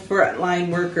essential frontline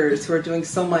workers who are doing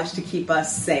so much to keep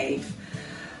us safe.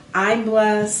 I'm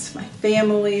blessed, my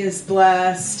family is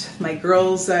blessed, my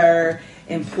girls are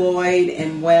employed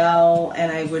and well,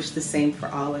 and I wish the same for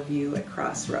all of you at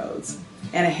Crossroads.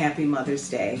 And a happy Mother's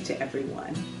Day to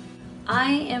everyone.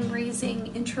 I am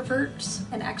raising introverts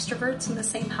and extroverts in the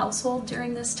same household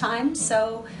during this time,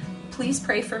 so please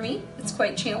pray for me. It's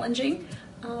quite challenging.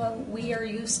 We are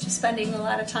used to spending a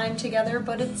lot of time together,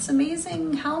 but it's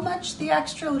amazing how much the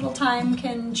extra little time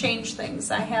can change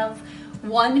things. I have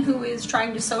one who is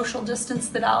trying to social distance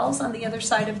the dolls on the other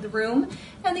side of the room,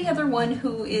 and the other one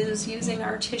who is using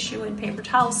our tissue and paper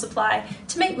towel supply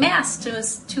to make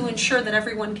masks to ensure that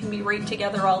everyone can be right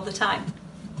together all the time.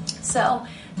 So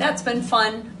that's been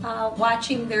fun,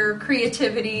 watching their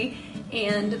creativity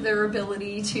and their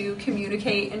ability to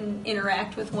communicate and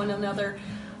interact with one another.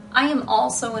 I am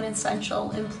also an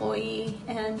essential employee,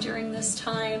 and during this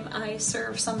time I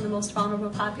serve some of the most vulnerable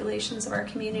populations of our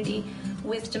community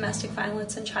with domestic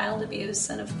violence and child abuse,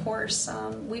 and of course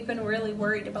we've been really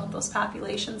worried about those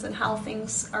populations and how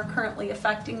things are currently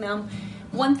affecting them.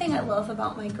 One thing I love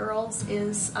about my girls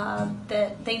is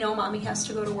that they know mommy has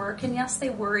to go to work, and yes,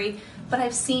 they worry, but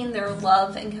I've seen their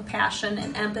love and compassion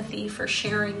and empathy for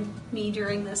sharing me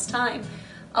during this time.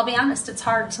 I'll be honest, it's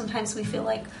hard. Sometimes we feel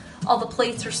like all the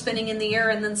plates are spinning in the air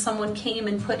and then someone came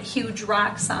and put huge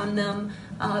rocks on them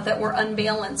that were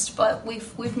unbalanced, but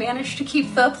we've managed to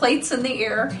keep the plates in the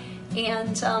air,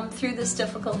 and through this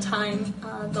difficult time,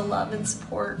 the love and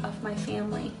support of my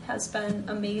family has been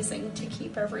amazing to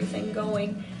keep everything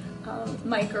going.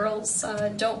 My girls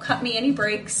don't cut me any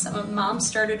breaks. Mom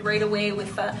started right away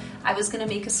with I was going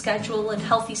to make a schedule and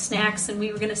healthy snacks, and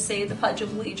we were going to say the Pledge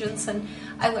of Allegiance, and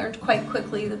I learned quite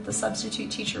quickly that the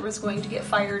substitute teacher was going to get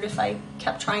fired if I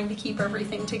kept trying to keep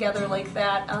everything together like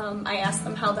that. I asked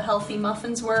them how the healthy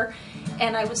muffins were,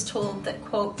 and I was told that,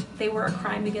 quote, they were a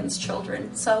crime against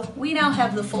children. So we now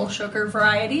have the full sugar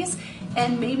varieties,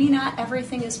 and maybe not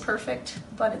everything is perfect,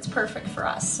 but it's perfect for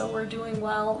us. So we're doing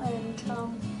well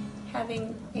and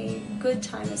having a good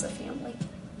time as a family.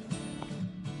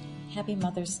 Happy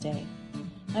Mother's Day.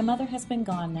 My mother has been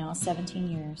gone now 17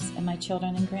 years, and my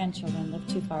children and grandchildren live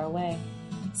too far away.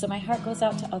 So my heart goes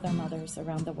out to other mothers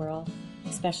around the world,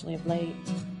 especially of late.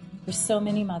 There's so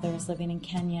many mothers living in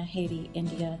Kenya, Haiti,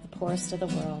 India, the poorest of the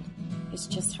world. It's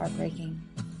just heartbreaking.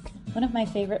 One of my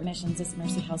favorite missions is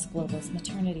Mercy House Global's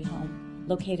maternity home,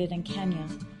 located in Kenya,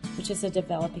 which is a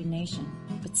developing nation,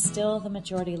 but still the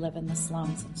majority live in the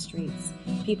slums and streets,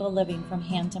 people living from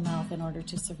hand to mouth in order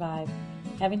to survive.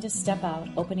 having to step out,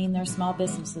 opening their small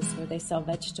businesses where they sell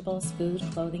vegetables, food,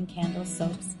 clothing, candles,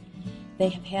 soaps. They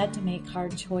have had to make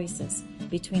hard choices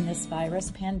between this virus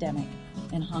pandemic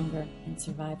and hunger and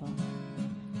survival.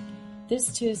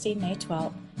 This Tuesday, May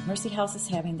 12th, Mercy House is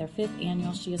having their 5th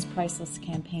annual She is Priceless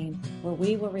campaign, where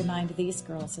we will remind these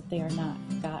girls that they are not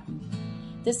forgotten.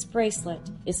 This bracelet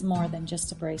is more than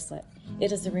just a bracelet.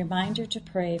 It is a reminder to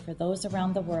pray for those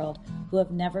around the world who have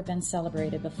never been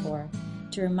celebrated before,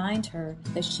 to remind her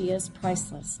that she is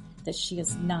priceless, that she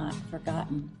is not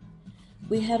forgotten.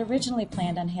 We had originally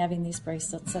planned on having these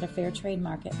bracelets at a fair trade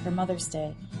market for Mother's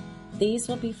Day. These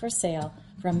will be for sale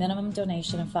for a minimum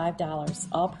donation of $5,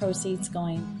 all proceeds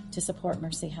going to support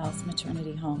Mercy House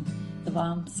Maternity Home, the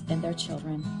moms and their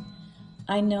children.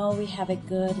 I know we have a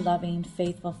good, loving,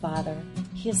 faithful Father.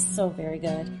 He is so very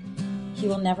good. He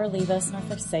will never leave us nor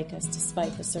forsake us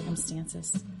despite the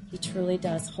circumstances. He truly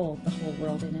does hold the whole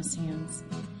world in his hands.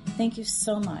 Thank you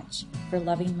so much for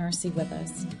loving Mercy with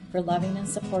us, for loving and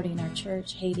supporting our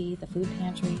church, Haiti, the food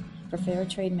pantry, for fair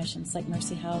trade missions like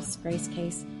Mercy House, Grace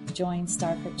Case, Join,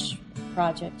 Starfish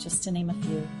Project, just to name a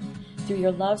few, through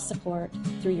your love, support,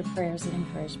 through your prayers and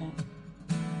encouragement.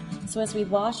 So as we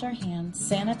wash our hands,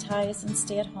 sanitize, and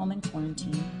stay at home in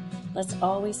quarantine, let's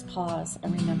always pause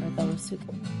and remember those who...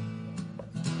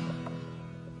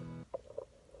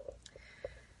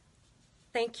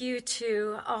 Thank you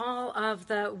to all of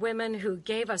the women who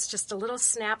gave us just a little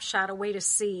snapshot, a way to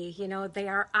see. You know, they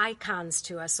are icons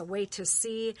to us, a way to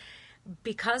see.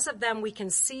 Because of them, we can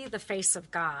see the face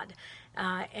of God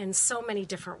in so many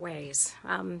different ways.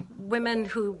 Women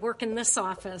who work in this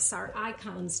office are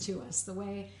icons to us, the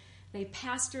way they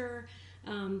pastor,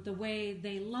 the way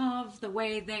they love, the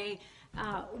way they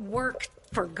work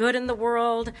for good in the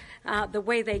world, the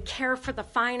way they care for the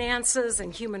finances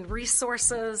and human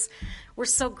resources. We're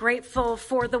so grateful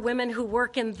for the women who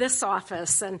work in this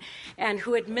office and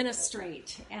who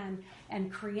administrate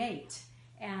and create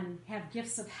and have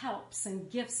gifts of helps and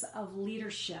gifts of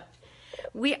leadership.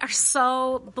 We are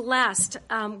so blessed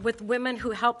with women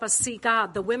who help us see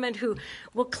God, the women who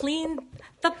will clean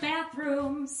the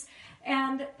bathrooms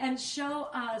and show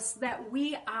us that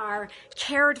we are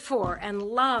cared for and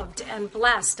loved and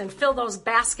blessed and fill those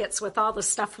baskets with all the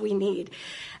stuff we need.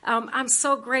 I'm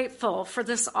so grateful for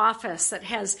this office that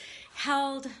has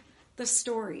held the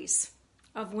stories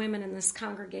of women in this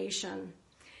congregation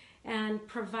and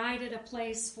provided a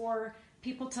place for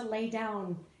people to lay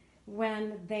down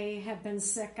when they have been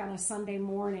sick on a Sunday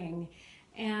morning,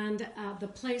 and the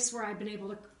place where I've been able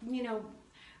to,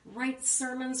 write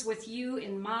sermons with you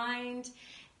in mind.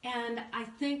 And I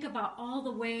think about all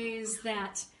the ways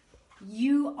that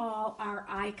you all are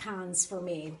icons for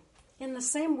me, in the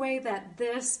same way that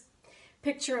this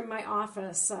picture in my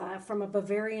office from a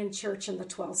Bavarian church in the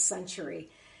 12th century.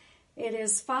 It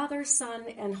is Father, Son,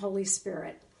 and Holy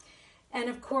Spirit. And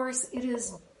of course, it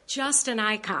is just an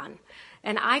icon.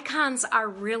 And icons are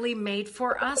really made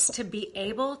for us to be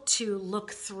able to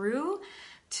look through,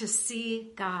 to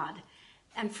see God.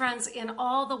 And friends, in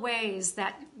all the ways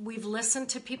that we've listened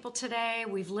to people today,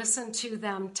 we've listened to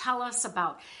them tell us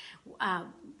about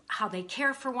how they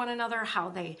care for one another, how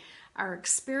they are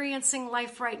experiencing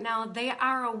life right now, they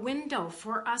are a window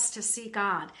for us to see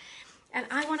God. And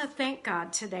I want to thank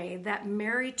God today that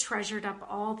Mary treasured up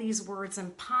all these words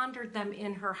and pondered them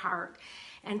in her heart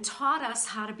and taught us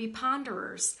how to be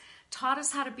ponderers, taught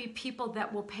us how to be people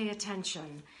that will pay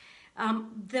attention.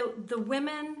 The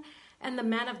women and the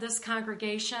men of this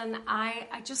congregation,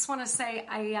 I just want to say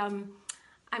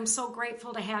I'm so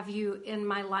grateful to have you in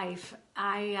my life.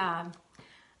 I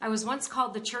was once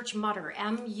called the church mudder,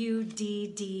 M-U-D-D-E-R.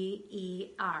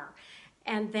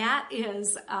 And that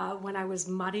is when I was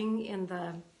mudding in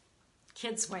the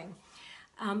kids' wing.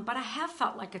 But I have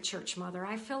felt like a church mother.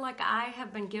 I feel like I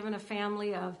have been given a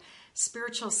family of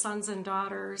spiritual sons and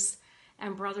daughters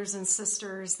and brothers and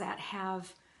sisters that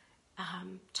have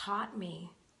taught me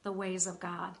the ways of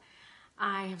God.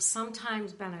 I have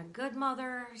sometimes been a good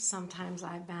mother, sometimes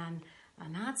I've been a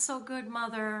not so good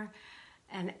mother,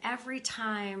 and every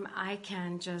time I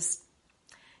can just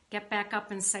get back up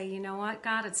and say, you know what,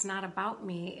 God, it's not about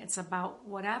me. It's about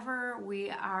whatever we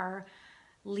are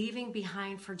leaving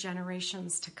behind for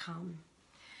generations to come.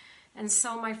 And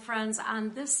so, my friends,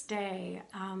 on this day,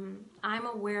 I'm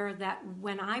aware that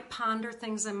when I ponder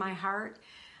things in my heart,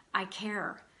 I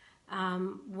care.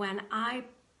 When I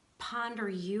ponder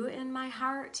you in my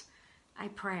heart, I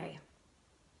pray.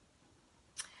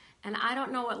 And I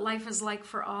don't know what life is like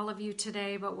for all of you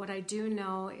today, but what I do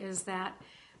know is that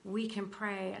we can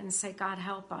pray and say, God,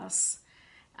 help us.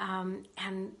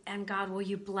 And God, will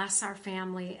you bless our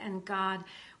family? And God,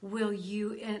 will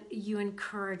you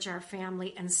encourage our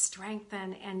family and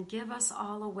strengthen and give us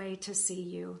all a way to see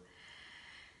you?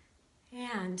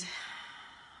 And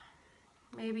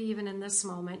maybe even in this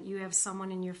moment, you have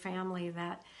someone in your family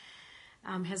that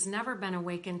has never been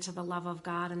awakened to the love of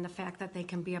God and the fact that they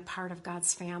can be a part of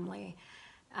God's family,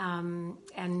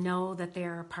 and know that they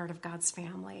are a part of God's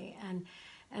family.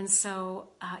 And so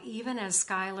even as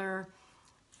Skylar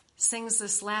sings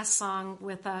this last song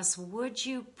with us, would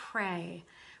you pray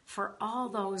for all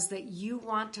those that you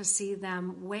want to see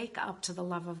them wake up to the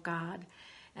love of God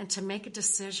and to make a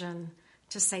decision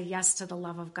to say yes to the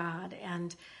love of God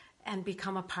and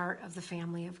become a part of the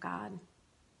family of God?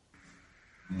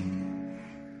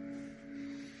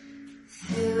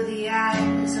 Through the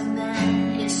eyes of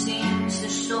men, it seems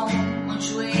there's so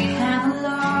much we have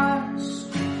lost.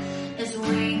 As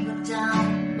we look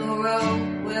down the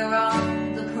road where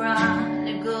all the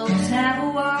prodigals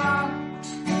have walked,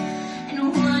 and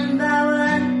one by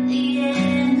one the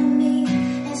enemy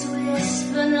has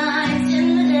whispered lies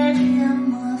and led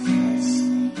them off their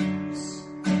sleeps.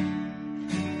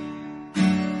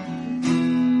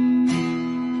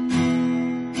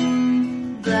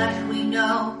 But we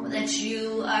know that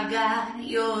you are God,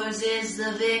 yours is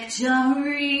the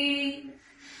victory.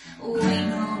 We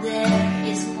know there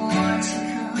is more to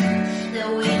come that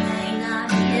we may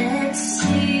not yet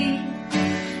see.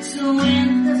 So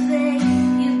in the faith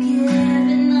you've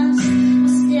given us,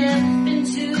 we'll step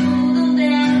into the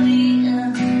valley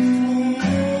of faith.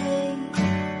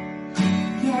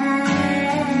 Yeah.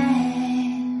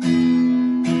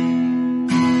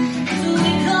 As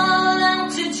we call out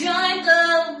to dry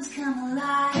bones, come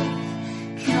alive,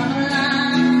 come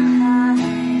alive.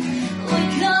 We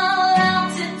call out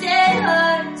to dead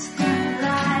hearts, come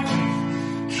alive,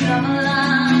 come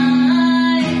alive.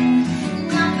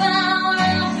 Now power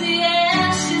of the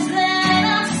ashes, let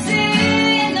us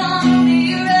sing on the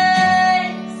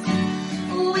race.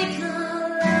 We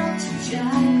call out to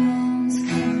dry bones,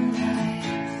 come alive.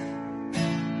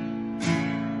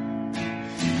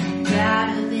 God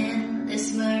of endless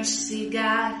mercy,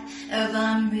 God of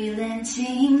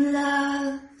unrelenting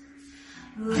love,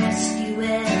 rescue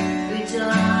every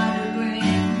daughter, bring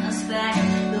us back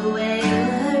the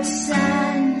wayward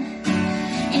son,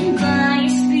 and by your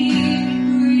spirit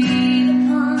breathe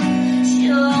upon,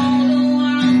 show the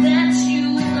world that you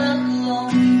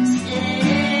alone can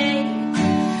save,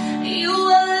 you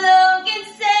alone can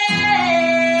save.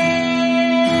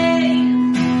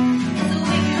 As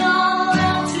we call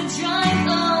out to dry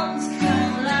bones,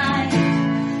 come alive,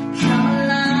 come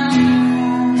alive.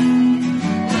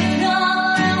 We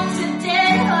call out to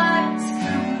dead hearts,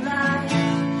 come alive,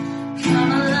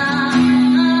 come alive.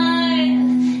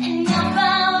 And up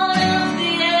out of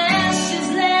the ashes,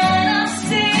 let us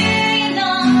sing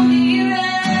on the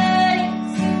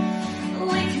race.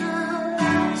 We call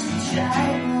out to dry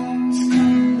bones,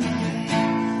 come alive.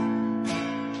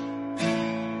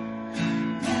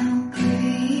 Now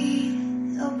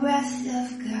breathe the breath of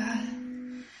God.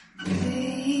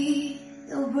 Breathe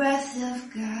the breath of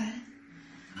God.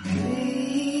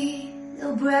 Breathe the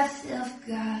breath of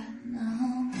God.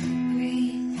 Now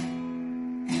breathe.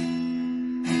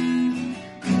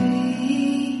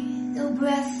 Breathe the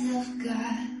breath of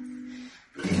God.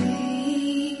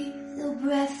 Breathe the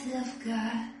breath of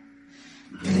God.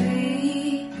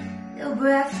 Breathe the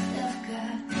breath of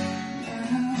God.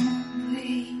 Now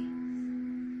breathe.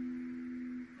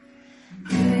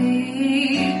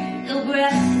 Breathe the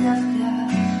breath of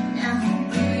God. Now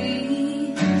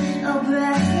breathe the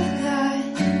breath of God.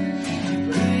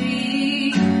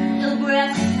 Breathe the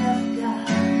breath of God.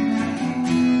 Now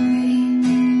breathe.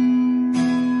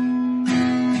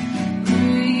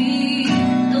 Breathe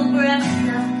the breath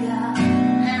of God.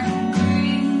 Now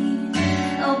breathe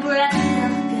the breath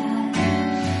of God.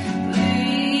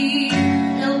 Breathe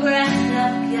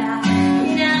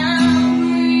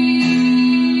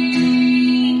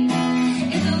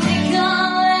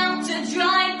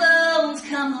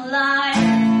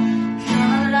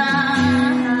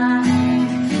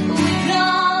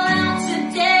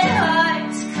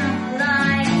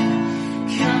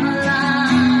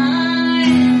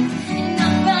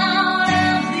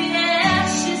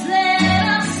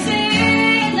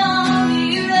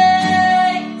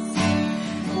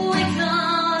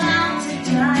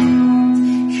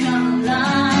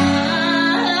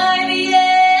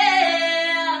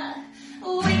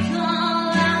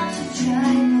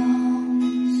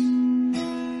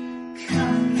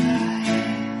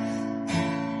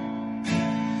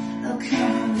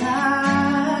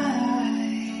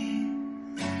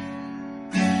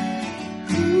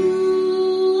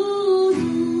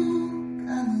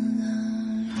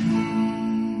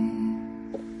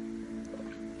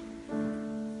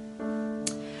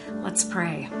Let's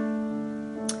pray.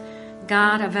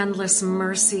 God of endless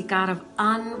mercy, God of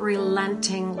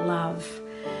unrelenting love,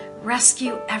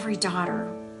 rescue every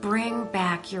daughter. Bring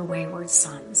back your wayward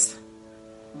sons.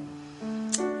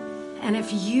 And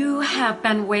if you have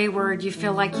been wayward, you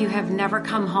feel like you have never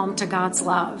come home to God's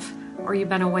love, or you've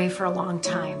been away for a long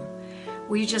time,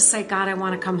 will you just say, God, I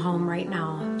want to come home right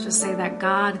now? Just say that,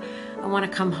 God, I want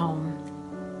to come home.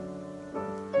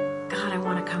 God, I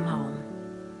want to come home.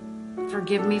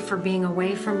 Forgive me for being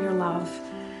away from your love,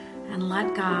 and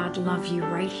let God love you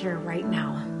right here, right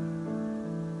now.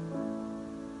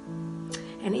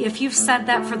 And if you've said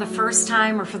that for the first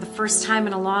time or for the first time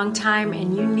in a long time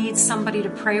and you need somebody to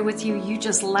pray with you, you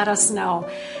just let us know.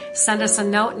 Send us a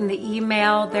note in the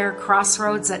email there,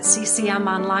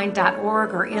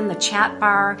 crossroads@ccmonline.org, or in the chat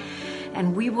bar,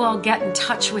 and we will get in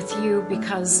touch with you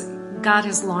because God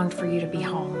has longed for you to be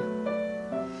home.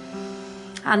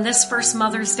 On this first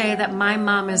Mother's Day that my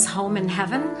mom is home in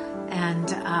heaven,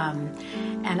 and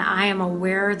I am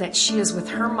aware that she is with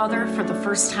her mother for the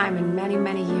first time in many,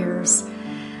 many years.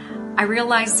 I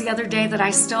realized the other day that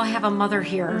I still have a mother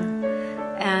here,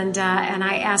 and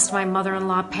I asked my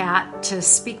mother-in-law, Pat, to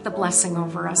speak the blessing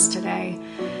over us today.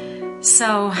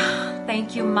 So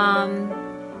thank you, Mom,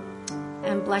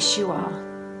 and bless you all.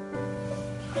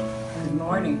 Good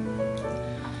morning.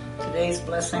 Today's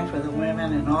blessing for the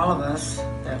women and all of us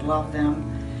that love them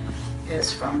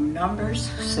is from Numbers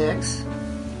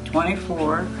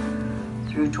 6:24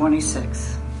 through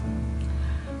 26.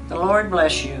 The Lord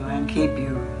bless you and keep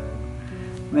you.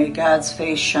 May God's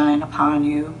face shine upon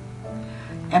you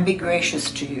and be gracious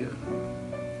to you.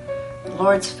 The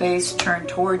Lord's face turn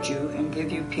toward you and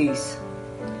give you peace.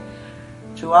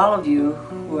 To all of you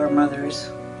who are mothers,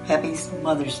 happy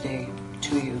Mother's Day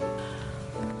to you.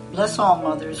 Bless all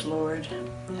mothers, Lord,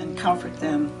 and comfort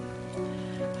them.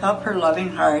 Help her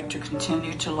loving heart to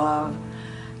continue to love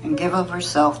and give of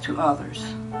herself to others.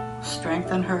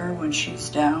 Strengthen her when she's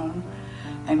down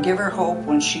and give her hope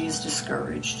when she is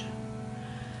discouraged.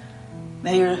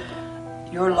 May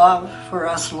your love for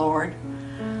us, Lord,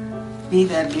 be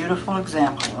that beautiful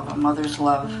example of a mother's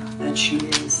love that she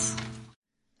is.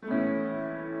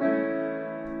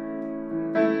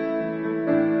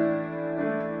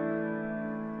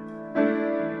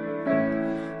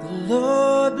 The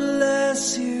Lord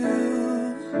bless you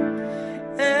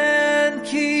and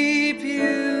keep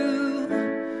you.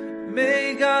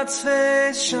 May God's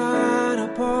face shine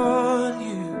upon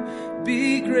you,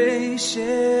 be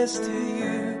gracious to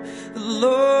you. The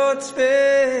Lord's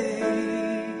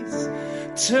face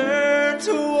turn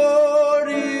toward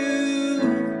you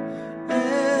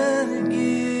and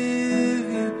give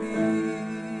you peace.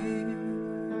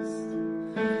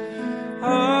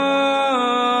 Amen.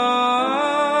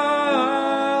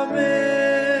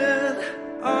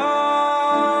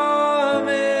 Amen.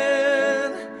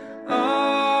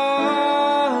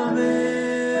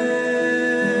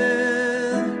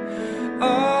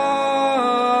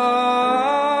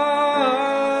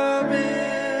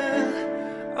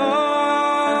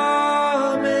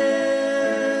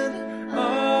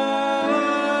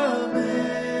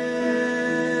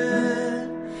 Amen.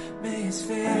 May His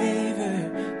favor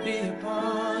be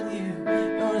upon you,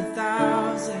 your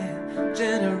 1,000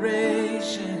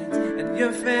 generations, and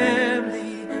your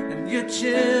family, and your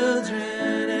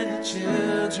children, and your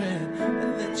children,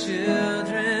 and the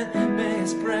children. May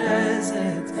His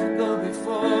presence go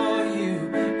before you,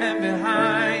 and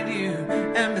behind you,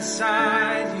 and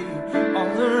beside you,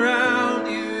 all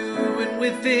around you, and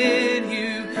within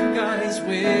you. God is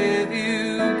with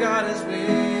you, God is with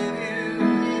you.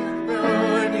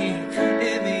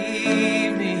 In the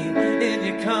evening, in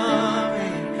your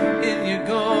coming, in your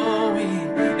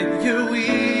going, in your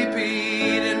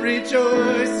weeping and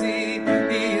rejoicing.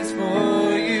 He is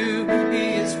for you,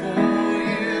 He is for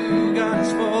you, God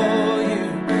is for you,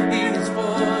 He is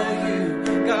for you,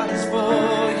 God is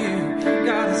for you,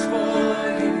 God is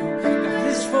for you, God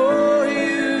is for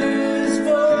you, is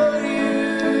for you,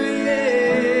 yeah.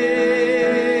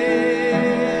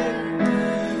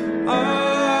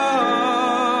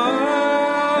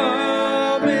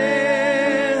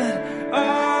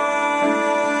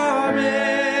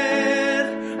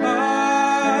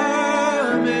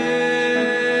 Amen.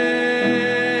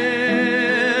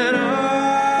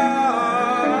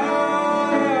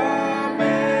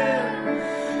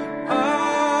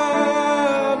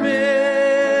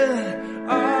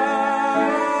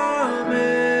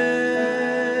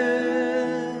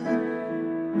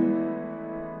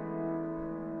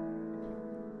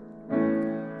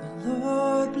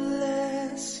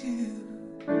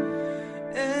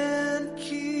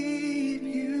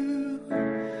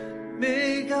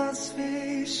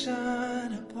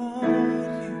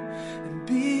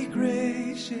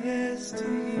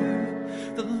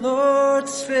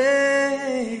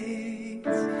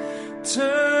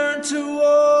 turn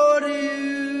toward